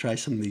chocolate. Try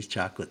some of these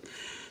chocolate.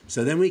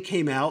 So then we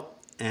came out,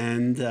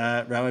 and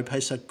Rabbi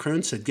Pesach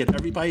Kron said, get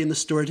everybody in the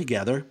store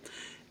together,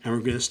 and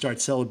we're going to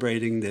start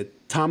celebrating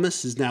that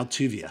Thomas is now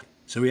Tuvia.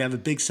 So we have a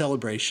big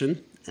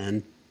celebration,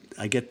 and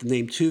I get the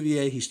name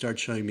Tuvia. He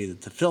starts showing me the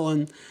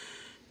tefillin,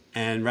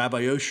 and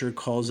Rabbi Osher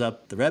calls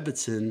up the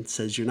Rebbitzin,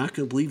 says, "You're not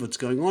going to believe what's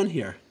going on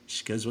here."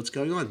 She goes, "What's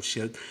going on?"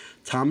 She goes,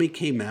 "Tommy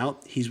came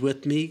out. He's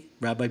with me.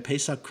 Rabbi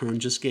Pesach Kron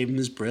just gave him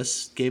his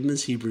bris, gave him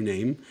his Hebrew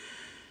name,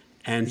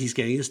 and he's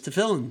getting his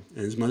tefillin."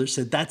 And his mother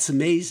said, "That's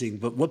amazing,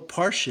 but what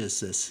parsha is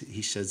this?"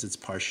 He says, "It's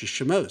Parsha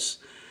Shemos."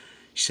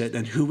 She said,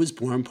 "And who was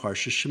born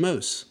Parsha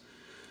Shemos?"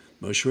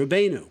 Moshe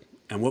Rabbeinu.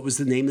 And what was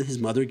the name that his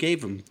mother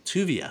gave him?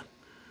 Tuvia.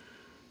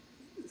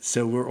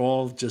 So we're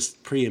all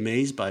just pretty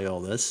amazed by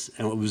all this.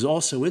 And what was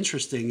also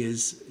interesting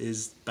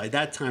is by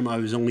that time I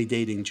was only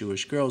dating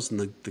Jewish girls, and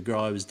the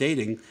girl I was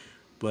dating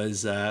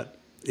was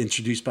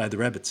introduced by the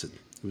Rebbitzin.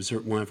 It was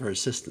one of her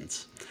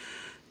assistants.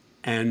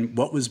 And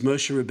what was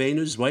Moshe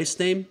Rabbeinu's wife's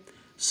name?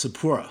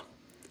 Sephora.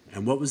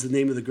 And what was the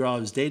name of the girl I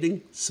was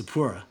dating?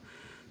 Sephora.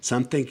 So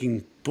I'm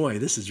thinking, boy,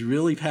 this is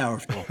really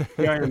powerful.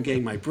 Here I am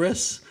getting my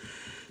bris,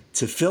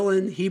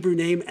 tefillin, Hebrew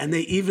name, and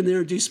they even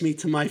introduced me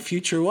to my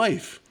future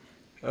wife.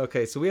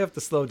 Okay, so we have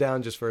to slow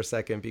down just for a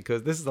second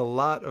because this is a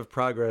lot of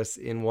progress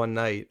in one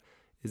night.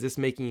 Is this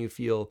making you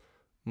feel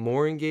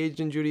more engaged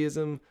in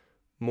Judaism,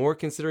 more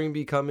considering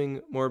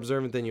becoming more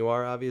observant than you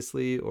are,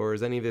 obviously, or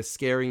is any of this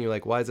scaring you?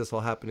 Like, why is this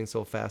all happening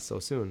so fast, so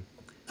soon?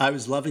 I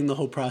was loving the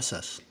whole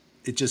process.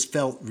 It just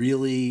felt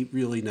really,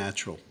 really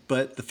natural.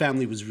 But the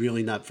family was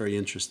really not very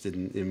interested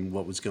in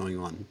what was going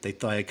on. They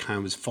thought I kind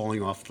of was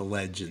falling off the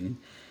ledge and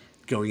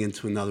going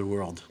into another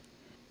world.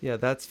 Yeah,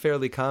 that's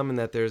fairly common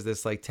that there's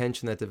this like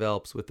tension that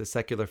develops with the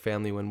secular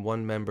family when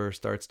one member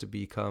starts to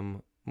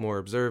become more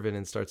observant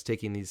and starts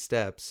taking these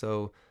steps.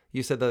 So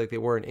you said that like they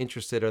weren't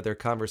interested. Are there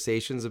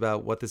conversations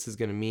about what this is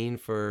going to mean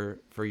for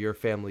your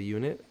family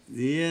unit?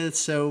 Yeah,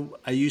 so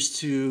I used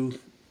to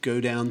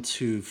go down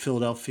to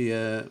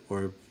Philadelphia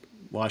or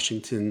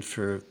Washington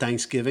for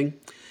Thanksgiving,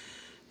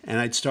 and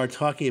I'd start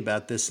talking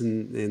about this,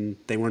 and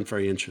they weren't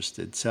very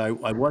interested. So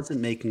I wasn't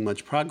making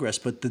much progress.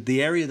 But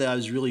the area that I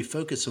was really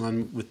focused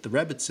on with the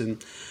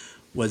Rebbitzin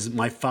was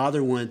my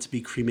father wanted to be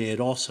cremated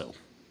also.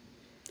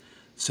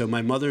 So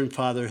my mother and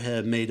father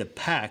had made a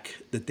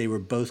pact that they were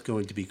both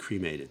going to be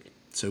cremated.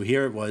 So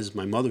here it was,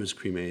 my mother was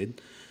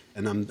cremated,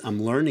 and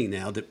I'm learning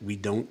now that we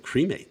don't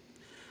cremate.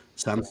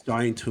 So I'm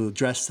starting to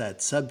address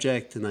that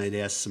subject, and I'd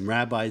asked some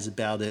rabbis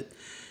about it.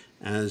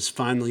 And I was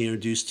finally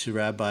introduced to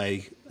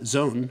Rabbi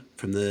Zone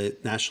from the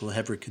National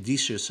Hever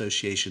Kadisha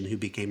Association, who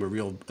became a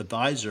real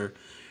advisor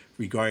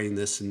regarding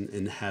this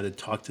and how to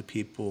talk to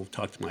people,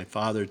 talk to my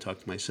father, talk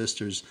to my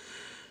sisters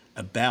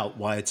about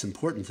why it's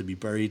important to be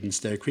buried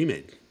instead of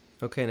cremated.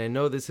 Okay, and I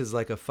know this is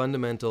like a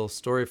fundamental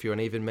story for you,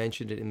 and I even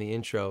mentioned it in the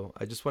intro.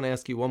 I just want to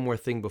ask you one more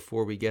thing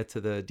before we get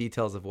to the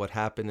details of what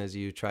happened as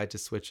you tried to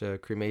switch a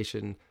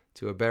cremation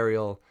to a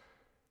burial.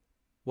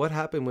 What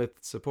happened with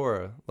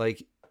Sephora?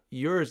 Like,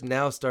 you're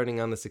now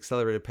starting on this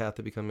accelerated path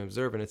to becoming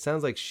observant. It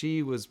sounds like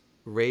she was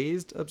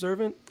raised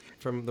observant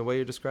from the way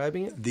you're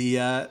describing it.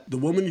 The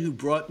woman who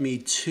brought me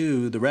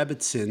to the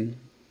Rebbitzin,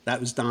 that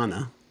was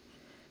Donna.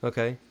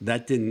 Okay.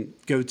 That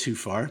didn't go too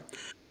far.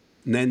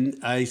 And then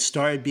I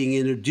started being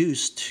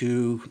introduced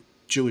to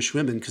Jewish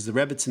women because the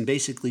Rebbitzin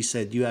basically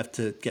said, you have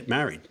to get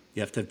married.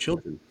 You have to have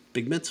children.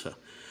 Big mitzvah.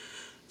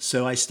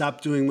 So I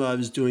stopped doing what I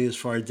was doing as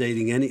far as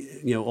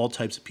dating all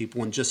types of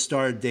people and just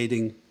started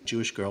dating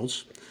Jewish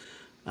girls.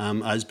 I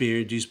was being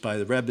introduced by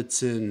the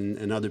Rebbitzin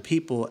and other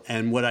people.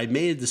 And what I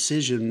made a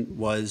decision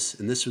was,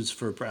 and this was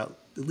for about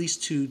at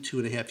least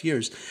 2.5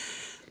 years,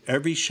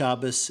 every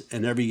Shabbos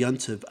and every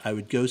Yontiv, I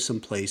would go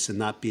someplace and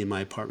not be in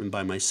my apartment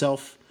by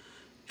myself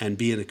and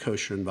be in a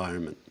kosher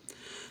environment.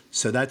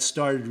 So that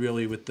started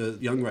really with the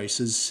Young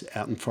Rices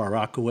out in Far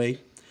Rockaway.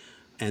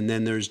 And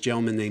then there's a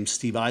gentleman named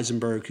Steve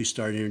Eisenberg who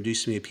started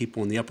introducing me to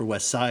people on the Upper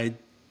West Side.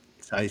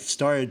 I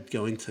started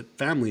going to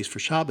families for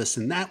Shabbos,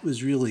 and that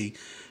was really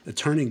a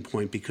turning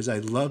point because I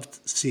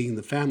loved seeing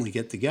the family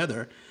get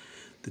together,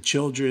 the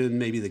children,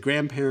 maybe the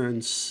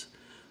grandparents,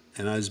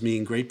 and I was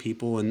meeting great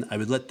people, and I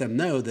would let them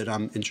know that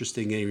I'm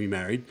interested in getting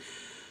remarried.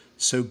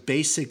 So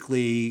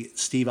basically,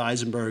 Steve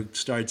Eisenberg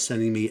started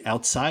sending me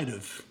outside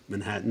of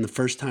Manhattan. The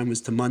first time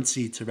was to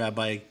Muncie to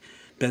Rabbi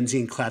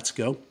Benzine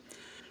Klatzko,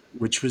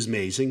 which was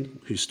amazing,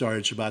 who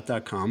started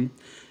Shabbat.com.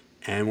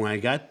 And when I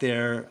got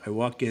there, I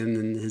walk in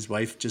and his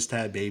wife just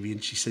had a baby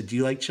and she said, "Do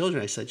you like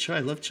children?" I said, "Sure, I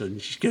love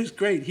children." She goes,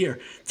 "Great, here,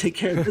 take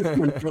care of this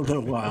one for a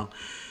little while."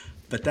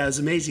 But that was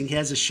amazing. He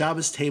has a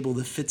Shabbos table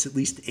that fits at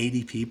least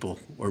 80 people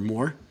or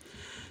more.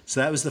 So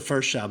that was the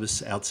first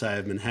Shabbos outside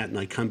of Manhattan.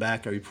 I come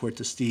back, I report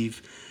to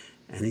Steve,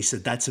 and he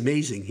said, "That's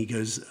amazing." He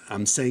goes,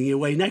 "I'm sending you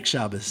away next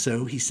Shabbos."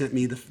 So he sent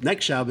me the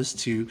next Shabbos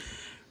to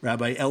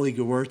Rabbi Eli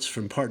Gewurtz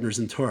from Partners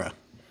in Torah.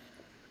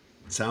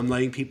 So I'm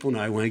letting people know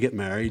I want to get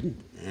married.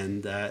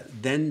 And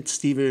then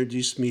Steve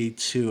introduced me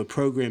to a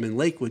program in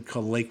Lakewood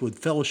called the Lakewood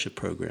Fellowship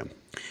Program.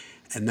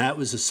 And that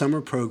was a summer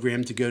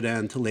program to go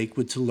down to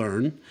Lakewood to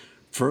learn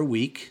for a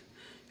week.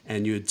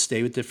 And you would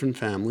stay with different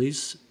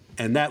families.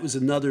 And that was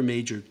another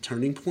major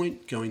turning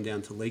point, going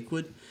down to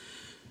Lakewood.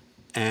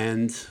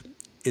 And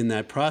in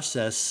that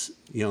process,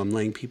 I'm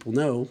letting people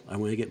know I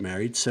want to get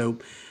married. So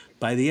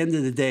by the end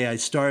of the day, I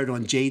started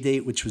on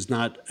JDate, which was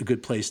not a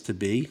good place to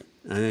be.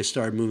 And I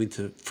started moving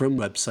from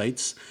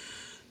websites.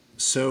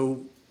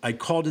 So I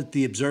called it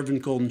the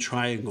Observant Golden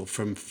Triangle,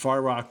 from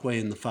Far Rockaway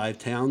in the Five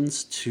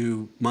Towns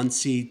to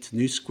Muncie to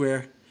New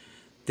Square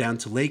down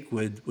to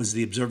Lakewood was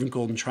the Observant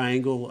Golden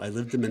Triangle. I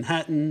lived in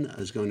Manhattan. I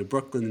was going to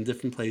Brooklyn and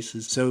different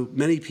places. So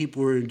many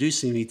people were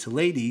introducing me to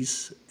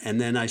ladies. And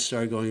then I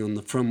started going on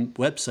the From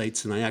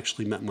websites, and I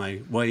actually met my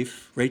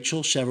wife,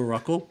 Rachel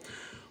Shevaruckle,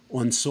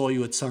 on Saw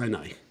You at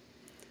Sinai.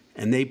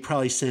 And they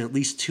probably sent at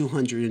least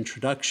 200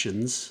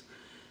 introductions.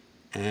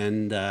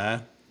 And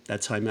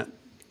that's how I met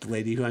the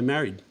lady who I'm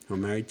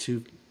married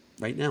to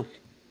right now.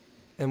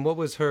 And what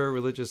was her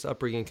religious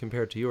upbringing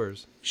compared to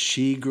yours?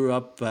 She grew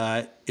up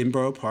in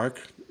Borough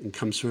Park and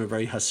comes from a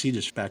very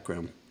Hasidic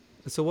background.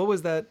 So what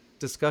was that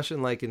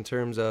discussion like in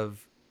terms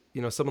of,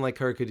 someone like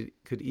her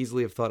could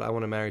easily have thought, I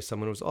want to marry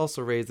someone who was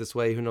also raised this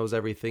way, who knows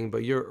everything,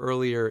 but you're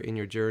earlier in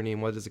your journey,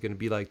 and what is it going to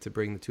be like to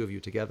bring the two of you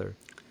together?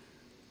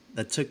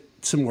 That took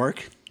some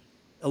work.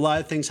 A lot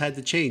of things had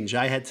to change.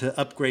 I had to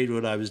upgrade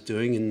what I was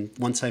doing, and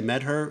once I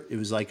met her, it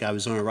was like I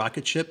was on a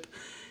rocket ship,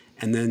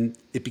 and then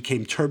it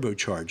became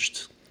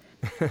turbocharged.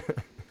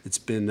 It's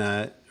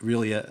been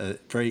really a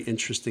very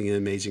interesting and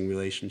amazing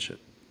relationship.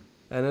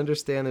 And I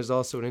understand there's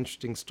also an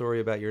interesting story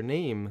about your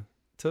name,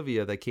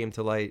 Tuvia, that came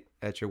to light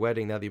at your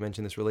wedding. Now that you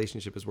mentioned this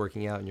relationship is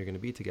working out and you're going to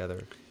be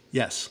together.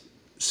 Yes.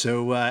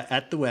 So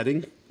at the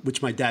wedding,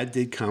 which my dad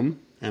did come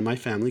and my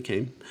family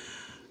came,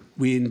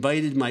 we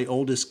invited my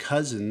oldest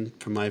cousin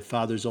from my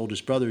father's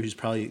oldest brother, who's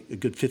probably a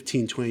good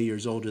 15, 20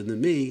 years older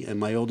than me. And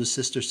my oldest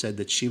sister said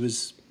that she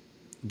was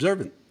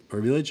observant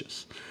or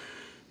religious.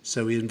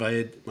 So we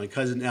invited my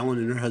cousin Ellen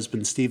and her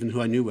husband Stephen,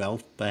 who I knew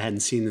well, but I hadn't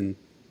seen in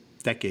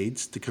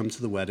decades, to come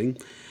to the wedding.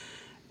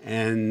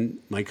 And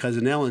my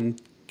cousin Ellen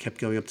kept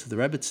going up to the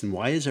Rebbitzin,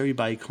 why is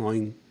everybody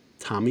calling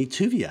Tommy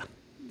Tuvia?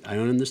 I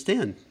don't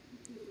understand.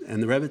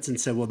 And the Rebbitzin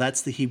said, well,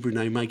 that's the Hebrew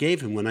name I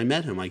gave him when I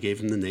met him. I gave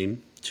him the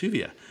name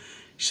Tuvia.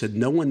 She said,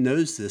 no one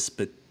knows this,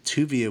 but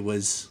Tuvia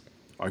was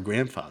our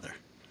grandfather.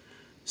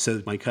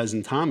 So my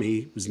cousin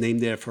Tommy was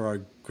named after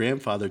our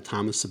grandfather,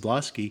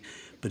 Tachlis Media,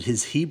 but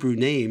his Hebrew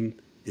name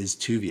is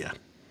Tuvia.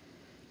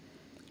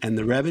 And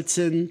the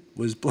Rebbitzin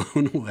was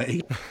blown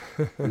away.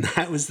 And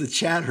that was the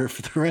chatter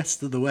for the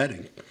rest of the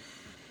wedding.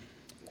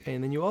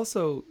 And then you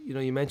also,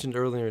 you mentioned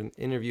earlier in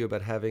the interview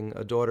about having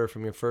a daughter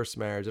from your first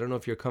marriage. I don't know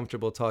if you're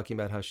comfortable talking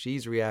about how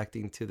she's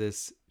reacting to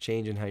this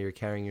change in how you're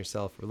carrying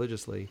yourself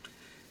religiously.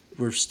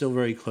 We're still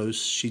very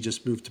close. She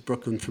just moved to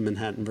Brooklyn from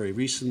Manhattan very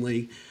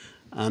recently.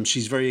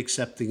 She's very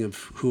accepting of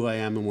who I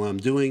am and what I'm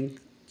doing.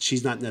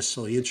 She's not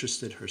necessarily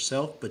interested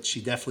herself, but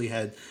she definitely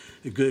had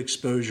a good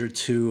exposure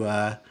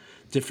to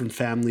different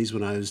families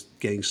when I was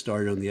getting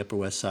started on the Upper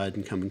West Side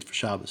and coming for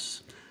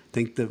Shabbos. I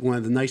think that one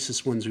of the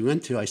nicest ones we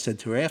went to, I said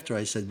to her after,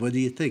 I said, what do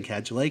you think?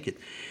 How'd you like it?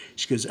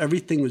 She goes,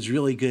 everything was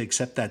really good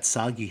except that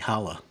soggy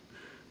challah.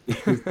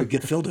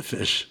 Gefilte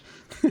fish.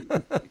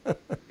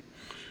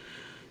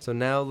 So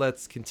now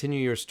let's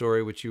continue your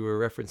story, which you were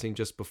referencing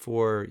just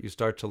before you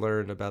start to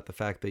learn about the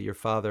fact that your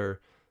father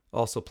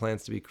also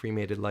plans to be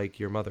cremated like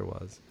your mother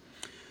was.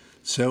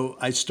 So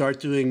I start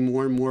doing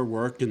more and more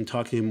work and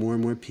talking to more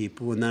and more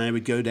people. And then I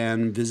would go down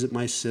and visit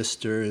my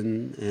sister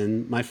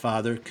and my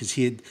father, because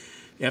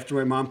after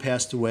my mom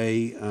passed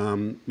away,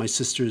 my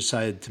sister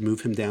decided to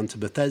move him down to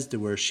Bethesda,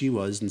 where she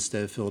was,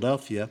 instead of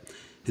Philadelphia.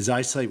 His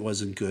eyesight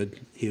wasn't good.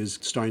 He was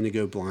starting to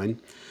go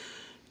blind.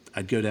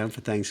 I'd go down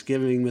for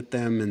Thanksgiving with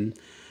them, and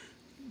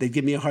they'd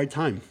give me a hard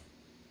time.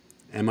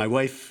 And my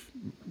wife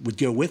would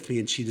go with me,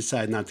 and she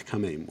decided not to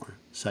come anymore.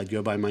 So I'd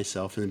go by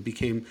myself, and it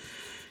became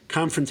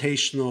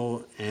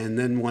confrontational. And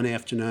then one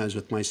afternoon I was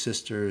with my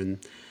sister, and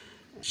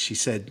she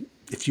said,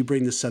 if you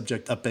bring the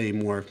subject up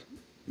anymore,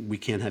 we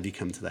can't have you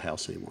come to the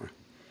house anymore.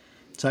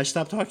 So I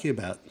stopped talking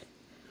about it.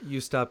 You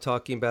stopped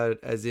talking about it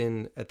as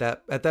in at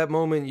that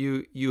moment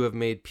you have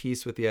made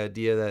peace with the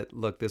idea that,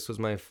 look, this was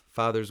my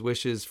father's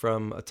wishes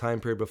from a time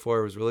period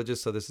before I was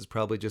religious, so this is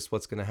probably just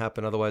what's going to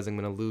happen. Otherwise I'm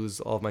going to lose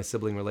all of my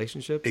sibling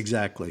relationships.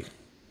 Exactly.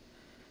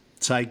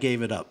 So I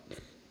gave it up.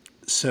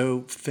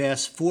 So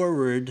fast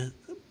forward,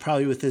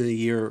 probably within a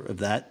year of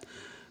that,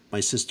 my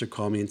sister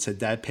called me and said,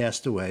 Dad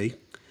passed away,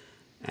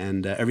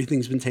 and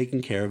everything's been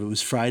taken care of. It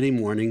was Friday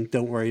morning.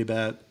 Don't worry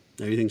about it.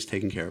 Everything's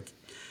taken care of.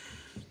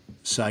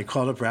 So I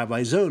called up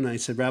Rabbi Zone, and I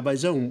said, Rabbi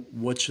Zone,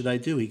 what should I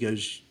do? He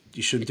goes,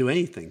 you shouldn't do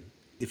anything.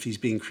 If he's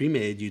being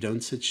cremated, you don't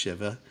sit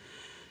Shiva,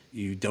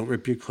 you don't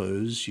rip your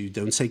clothes, you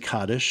don't say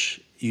Kaddish,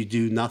 you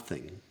do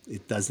nothing.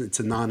 It's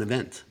a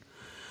non-event.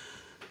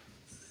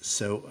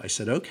 So I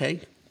said,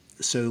 okay.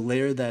 So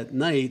later that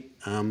night,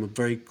 a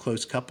very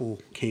close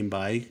couple came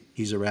by.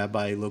 He's a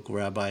rabbi, local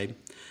rabbi,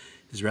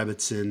 his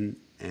Rebbitzin,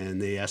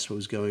 and they asked what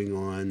was going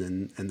on.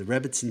 And the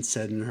Rebbitzin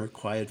said in her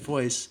quiet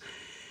voice,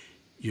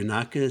 you're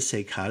not going to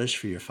say Kaddish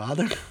for your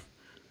father?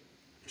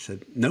 I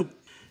said, nope.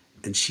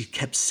 And she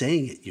kept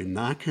saying it. You're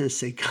not going to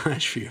say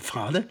Kaddish for your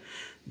father?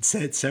 And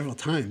said it several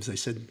times. I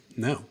said,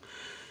 no.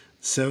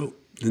 So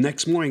The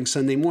next morning,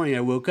 Sunday morning, I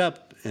woke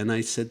up and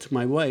I said to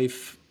my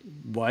wife,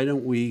 why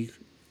don't we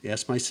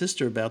ask my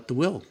sister about the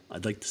will?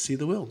 I'd like to see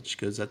the will. She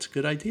goes, that's a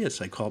good idea.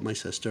 So I called my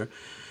sister.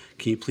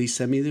 Can you please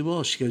send me the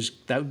will? She goes,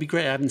 that would be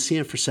great. I haven't seen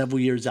it for several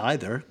years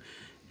either.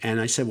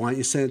 And I said, why don't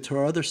you send it to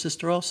our other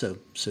sister also?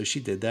 So she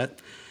did that.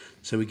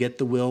 So we get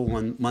the will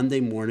on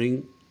Monday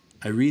morning.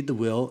 I read the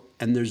will,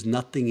 and there's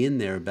nothing in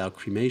there about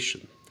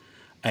cremation.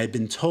 I had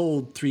been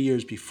told 3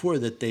 years before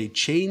that they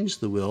changed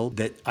the will,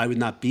 that I would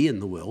not be in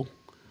the will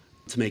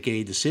to make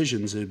any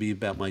decisions. It would be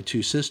about my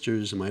two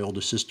sisters and my older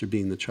sister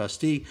being the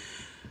trustee.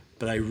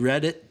 But I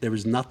read it. There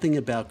was nothing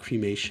about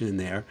cremation in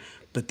there.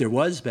 But there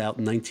was about,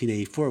 in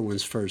 1984, when it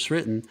was first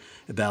written,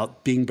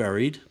 about being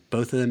buried,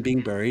 both of them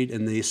being buried,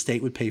 and the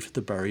estate would pay for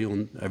the burial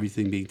and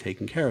everything being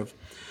taken care of.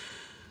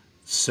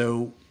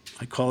 So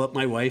I call up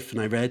my wife and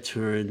I read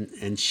to her,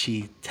 and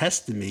she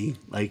tested me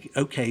like,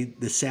 okay,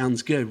 this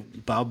sounds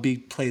good, but I'll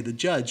play the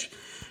judge.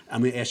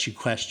 I'm going to ask you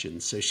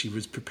questions. So she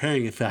was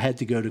preparing if I had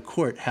to go to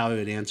court, how I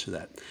would answer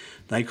that.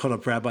 Then I called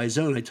up Rabbi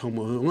Zone. I told him,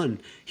 well, one,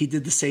 he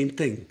did the same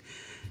thing.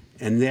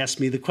 And they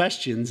asked me the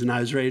questions, and I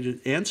was ready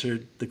to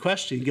answer the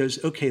question. He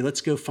goes, okay,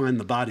 let's go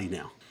find the body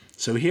now.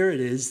 So here it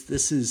is.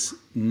 This is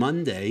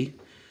Monday.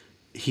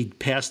 He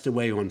passed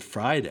away on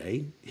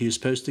Friday. He was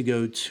supposed to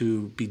go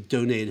to be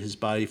donated his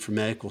body for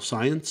medical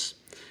science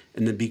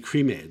and then be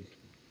cremated.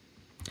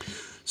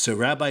 So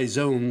Rabbi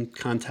Zone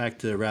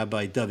contacted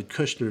Rabbi David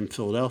Kushner in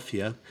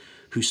Philadelphia,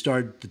 who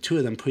started the two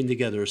of them putting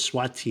together a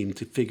SWAT team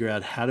to figure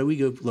out how do we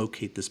go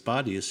locate this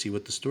body to see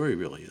what the story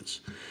really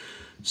is.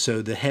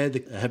 So the head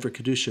of the Hever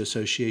Kedusha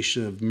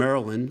Association of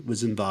Maryland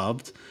was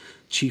involved.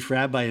 Chief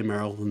Rabbi in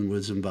Maryland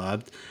was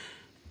involved.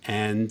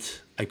 And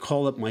I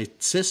called up my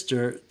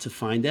sister to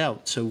find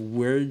out. So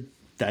where did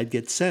Dad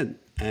get sent?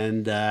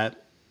 And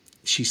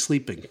she's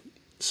sleeping.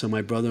 So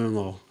my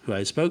brother-in-law, who I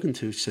had spoken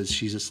to, says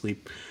she's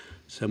asleep.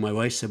 So my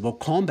wife said, well,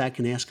 call him back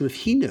and ask him if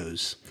he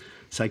knows.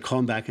 So I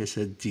called him back and I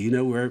said, do you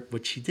know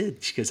what she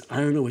did? She goes,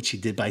 I don't know what she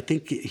did, but I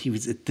think he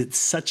was at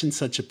such and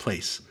such a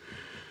place.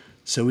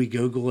 So we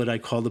Google it. I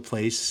call the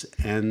place,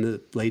 and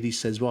the lady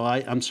says, well,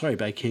 I'm sorry,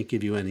 but I can't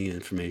give you any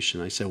information.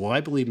 I said, well,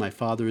 I believe my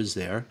father is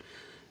there,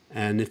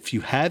 and if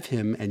you have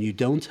him and you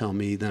don't tell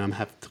me, then I'm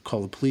have to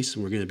call the police,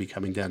 and we're going to be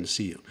coming down to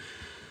see you.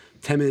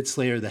 10 minutes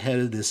later, the head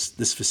of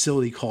this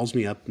facility calls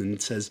me up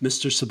and says,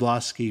 Mr.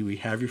 Sablosky, we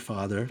have your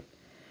father.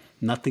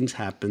 Nothing's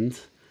happened.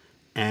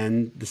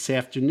 And this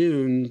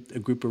afternoon, a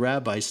group of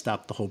rabbis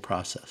stopped the whole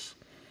process.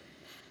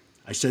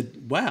 I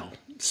said, wow.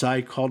 So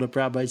I called up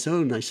Rabbi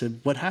Zone. And I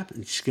said, what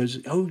happened? She goes,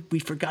 oh, we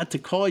forgot to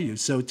call you.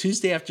 So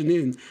Tuesday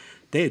afternoon,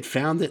 they had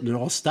found it and it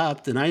all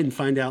stopped. And I didn't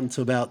find out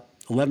until about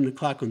 11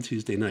 o'clock on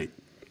Tuesday night.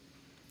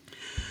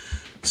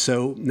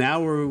 So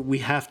now we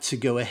have to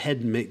go ahead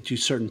and do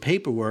certain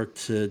paperwork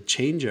to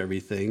change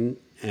everything.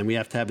 And we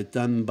have to have it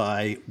done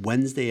by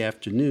Wednesday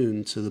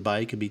afternoon so the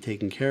body can be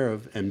taken care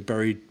of and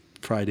buried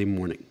Friday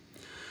morning.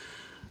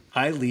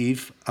 I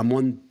leave. I'm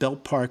on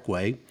Belt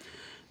Parkway,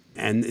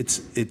 and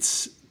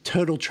it's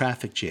total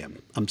traffic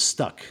jam. I'm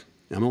stuck.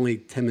 I'm only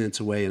 10 minutes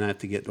away, and I have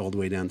to get all the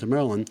way down to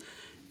Maryland.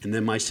 And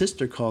then my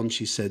sister called, and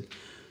she said,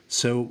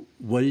 so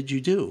what did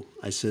you do?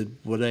 I said,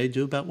 what did I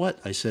do about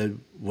what? I said,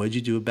 what did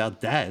you do about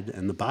Dad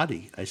and the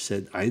body? I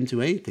said, I didn't do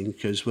anything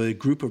because a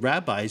group of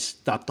rabbis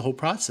stopped the whole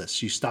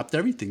process. You stopped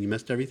everything. You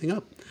messed everything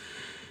up.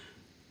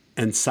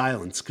 And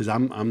silence, because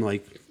I'm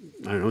like,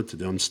 I don't know what to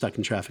do. I'm stuck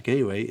in traffic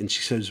anyway. And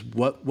she says,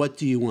 what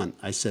do you want?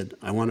 I said,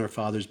 I want our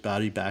father's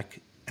body back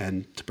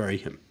and to bury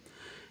him.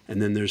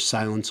 And then there's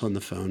silence on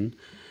the phone.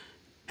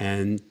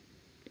 And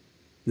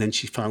then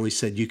she finally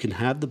said, you can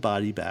have the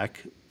body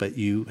back, but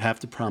you have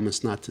to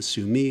promise not to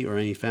sue me or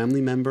any family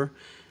member.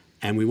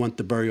 And we want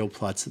the burial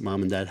plots that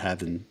Mom and Dad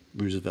have in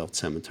Roosevelt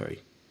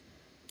Cemetery.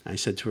 I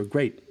said to her,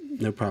 great,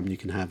 no problem, you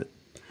can have it.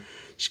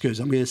 She goes,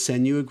 I'm going to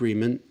send you an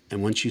agreement,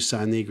 and once you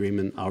sign the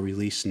agreement, I'll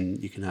release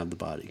and you can have the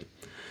body.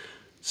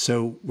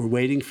 So we're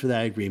waiting for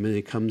that agreement.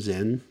 It comes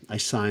in. I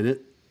sign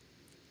it,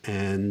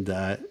 and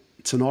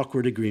it's an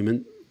awkward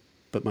agreement,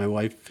 but my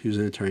wife, who's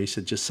an attorney,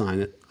 said, just sign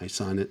it. I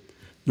sign it.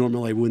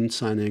 Normally, I wouldn't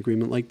sign an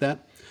agreement like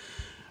that.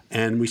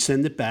 And we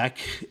send it back,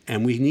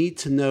 and we need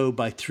to know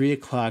by 3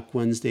 o'clock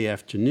Wednesday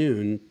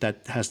afternoon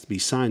that has to be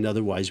signed.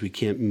 Otherwise, we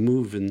can't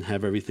move and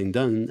have everything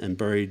done and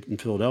buried in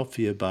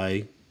Philadelphia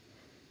by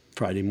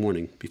Friday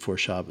morning before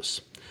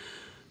Shabbos.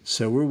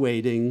 So we're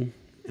waiting,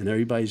 and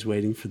everybody's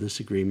waiting for this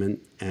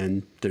agreement,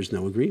 and there's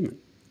no agreement.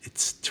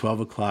 It's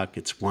 12 o'clock,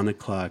 it's 1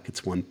 o'clock,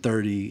 it's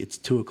 1:30, it's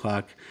 2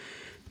 o'clock.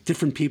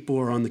 Different people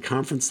are on the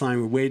conference line.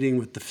 We're waiting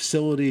with the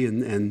facility,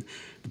 and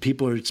the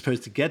people are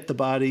supposed to get the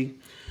body.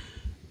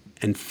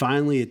 And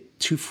finally, at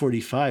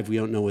 2:45, we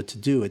don't know what to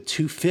do. At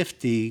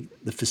 2:50,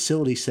 the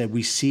facility said,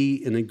 we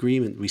see an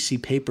agreement. We see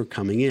paper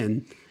coming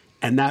in,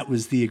 and that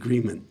was the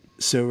agreement.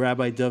 So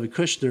Rabbi David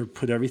Kushner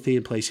put everything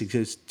in place. He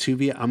says,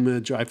 Tuvia, I'm going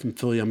to drive from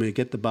Philly. I'm going to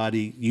get the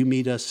body. You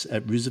meet us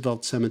at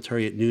Roosevelt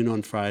Cemetery at noon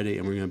on Friday,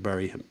 and we're going to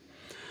bury him.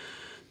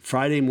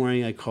 Friday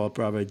morning, I called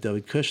Rabbi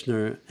David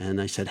Kushner,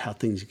 and I said, how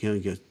things are going?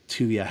 He goes,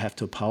 Tuvia, I have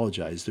to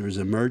apologize. There was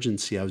an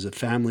emergency. I was a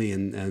family,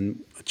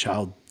 and a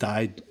child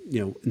died,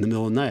 in the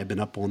middle of the night. I've been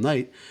up all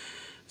night,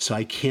 so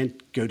I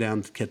can't go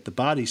down to get the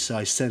body. So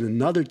I sent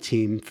another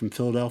team from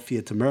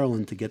Philadelphia to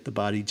Maryland to get the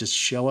body. Just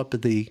show up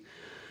at the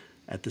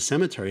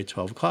cemetery at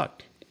 12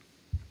 o'clock.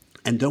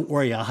 And don't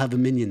worry, I'll have a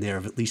minion there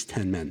of at least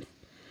 10 men.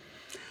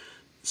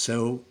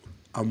 So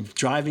I'm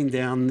driving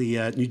down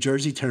the New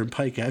Jersey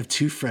Turnpike. I have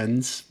two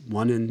friends,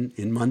 one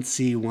in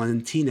Muncie, one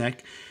in Teaneck,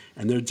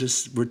 and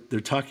they're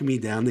talking me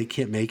down. They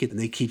can't make it, and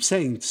they keep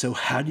saying, so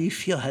how do you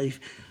feel?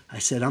 I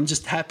said, I'm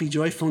just happy,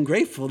 joyful, and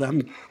grateful that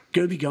I'm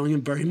going to be going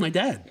and burying my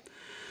dad.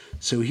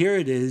 So here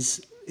it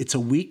is. It's a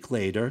week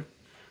later.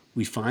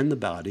 We find the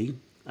body.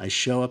 I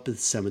show up at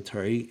the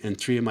cemetery, and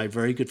three of my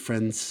very good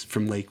friends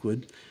from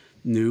Lakewood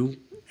knew,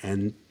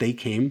 and they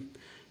came.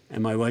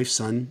 And my wife's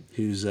son,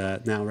 who's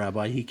now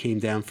rabbi, he came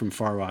down from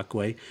Far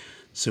Rockaway.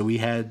 So we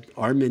had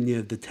our minyan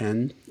of the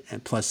 10,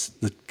 and plus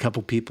the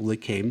couple people that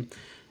came,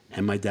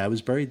 and my dad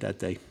was buried that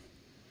day.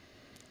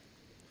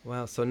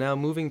 Wow. So now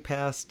moving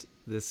past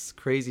this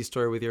crazy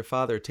story with your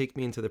father, take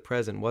me into the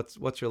present.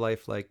 What's your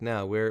life like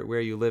now? Where are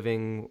you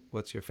living?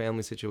 What's your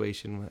family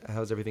situation?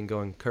 How's everything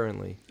going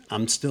currently?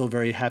 I'm still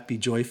very happy,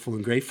 joyful,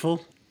 and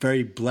grateful.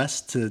 Very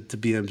blessed to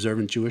be an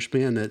observant Jewish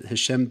man. That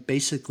Hashem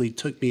basically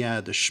took me out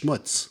of the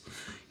schmutz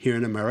here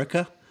in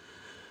America,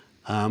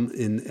 and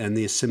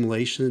the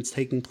assimilation that's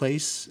taking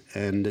place.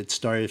 And it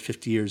started at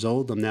 50 years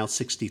old. I'm now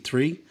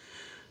 63.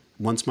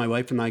 Once my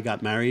wife and I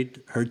got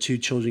married, her two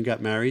children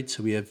got married,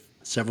 so we have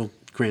several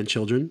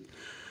grandchildren.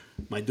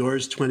 My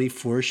daughter's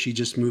 24. She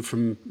just moved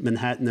from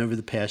Manhattan over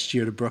the past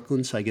year to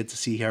Brooklyn, so I get to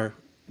see her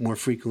more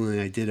frequently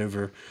than I did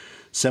over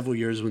several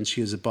years when she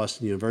was at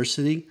Boston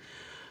University.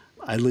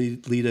 I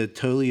lead a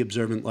totally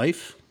observant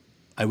life.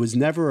 I was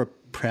never a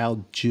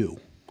proud Jew.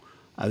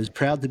 I was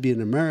proud to be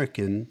an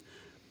American,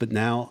 but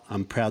now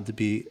I'm proud to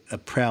be a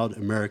proud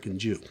American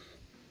Jew.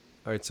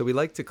 All right, so we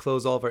like to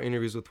close all of our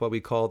interviews with what we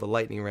call the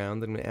lightning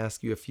round. I'm going to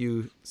ask you a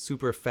few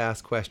super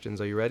fast questions.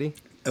 Are you ready?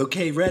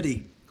 Okay,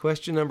 ready.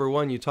 Question number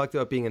 1, you talked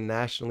about being a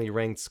nationally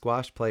ranked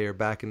squash player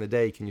back in the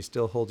day. Can you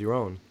still hold your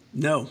own?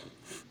 No.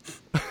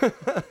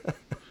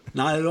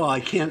 Not at all. I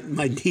can't.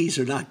 My knees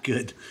are not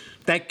good.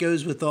 That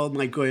goes with all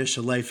my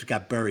Goyish life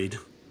got buried.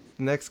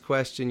 Next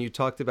question, you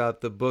talked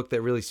about the book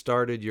that really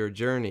started your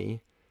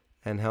journey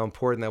and how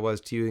important that was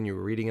to you, and you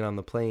were reading it on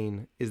the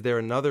plane. Is there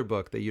another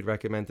book that you'd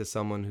recommend to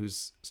someone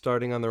who's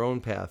starting on their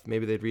own path?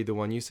 Maybe they'd read the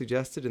one you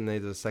suggested, and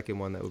there's a second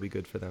one that would be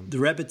good for them. The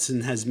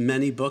Rebbitzin has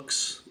many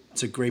books.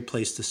 It's a great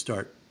place to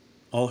start.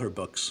 All her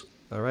books.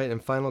 All right,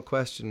 and final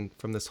question.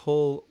 From this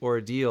whole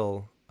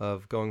ordeal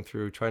of going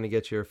through trying to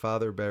get your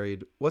father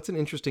buried, what's an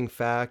interesting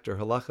fact or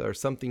halacha or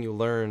something you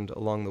learned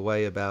along the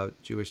way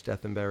about Jewish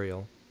death and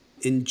burial?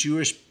 In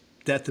Jewish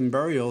death and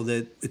burial,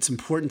 that it's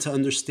important to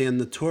understand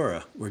the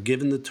Torah. We're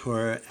given the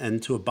Torah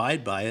and to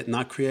abide by it,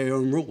 not create our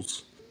own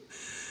rules.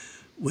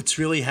 What's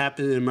really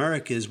happened in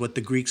America is what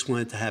the Greeks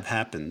wanted to have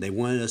happen. They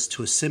wanted us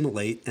to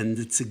assimilate, and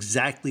it's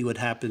exactly what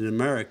happened in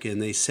America.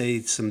 And they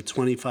say some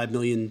 25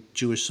 million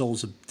Jewish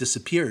souls have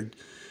disappeared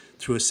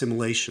through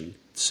assimilation.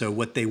 So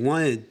what they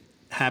wanted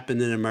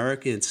happened in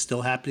America, and it's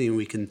still happening, and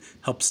we can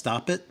help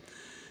stop it.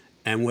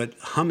 And what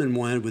Haman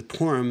wanted with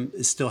Purim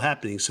is still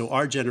happening. So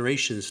our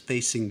generation is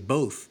facing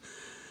both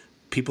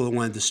people that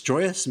want to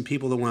destroy us and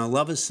people that want to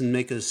love us and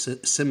make us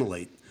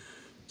assimilate.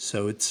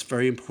 So it's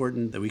very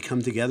important that we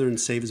come together and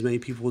save as many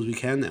people as we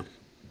can now.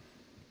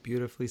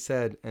 Beautifully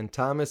said. And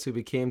Thomas, who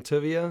became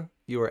Tuvia,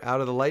 you are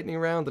out of the lightning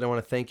round, and I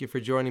want to thank you for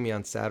joining me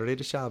on Saturday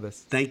to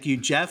Shabbos. Thank you,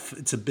 Jeff.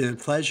 It's been a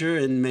pleasure,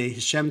 and may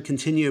Hashem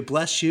continue to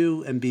bless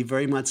you and be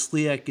very much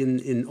tzliach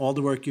in all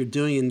the work you're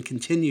doing and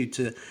continue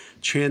to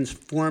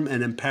transform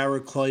and empower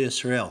Klal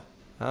Yisrael.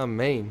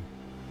 Amen.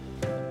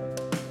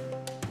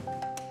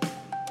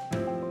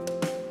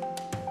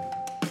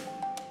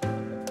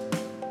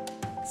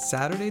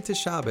 Saturday to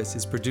Shabbos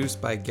is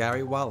produced by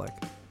Gary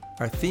Wallach.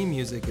 Our theme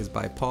music is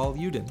by Paul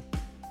Uden.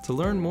 To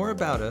learn more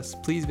about us,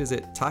 please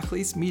visit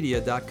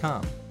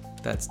tachlismedia.com.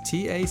 That's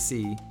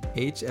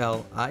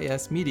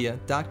TACHLIS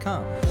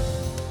media.com.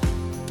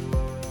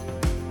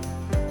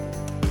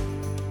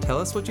 Tell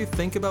us what you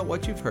think about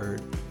what you've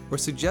heard, or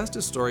suggest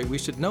a story we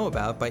should know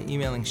about by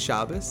emailing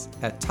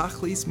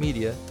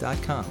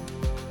shabbos@tachlismedia.com.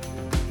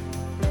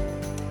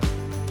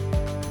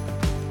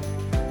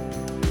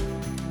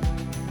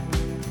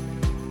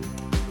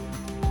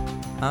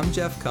 I'm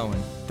Jeff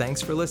Cohen.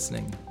 Thanks for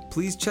listening.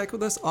 Please check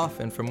with us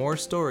often for more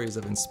stories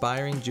of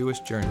inspiring Jewish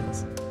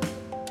journeys.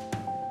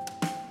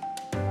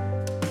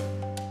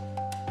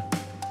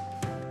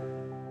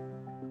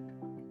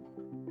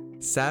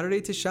 Saturday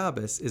to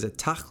Shabbos is a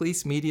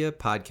Tachlis Media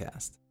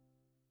podcast.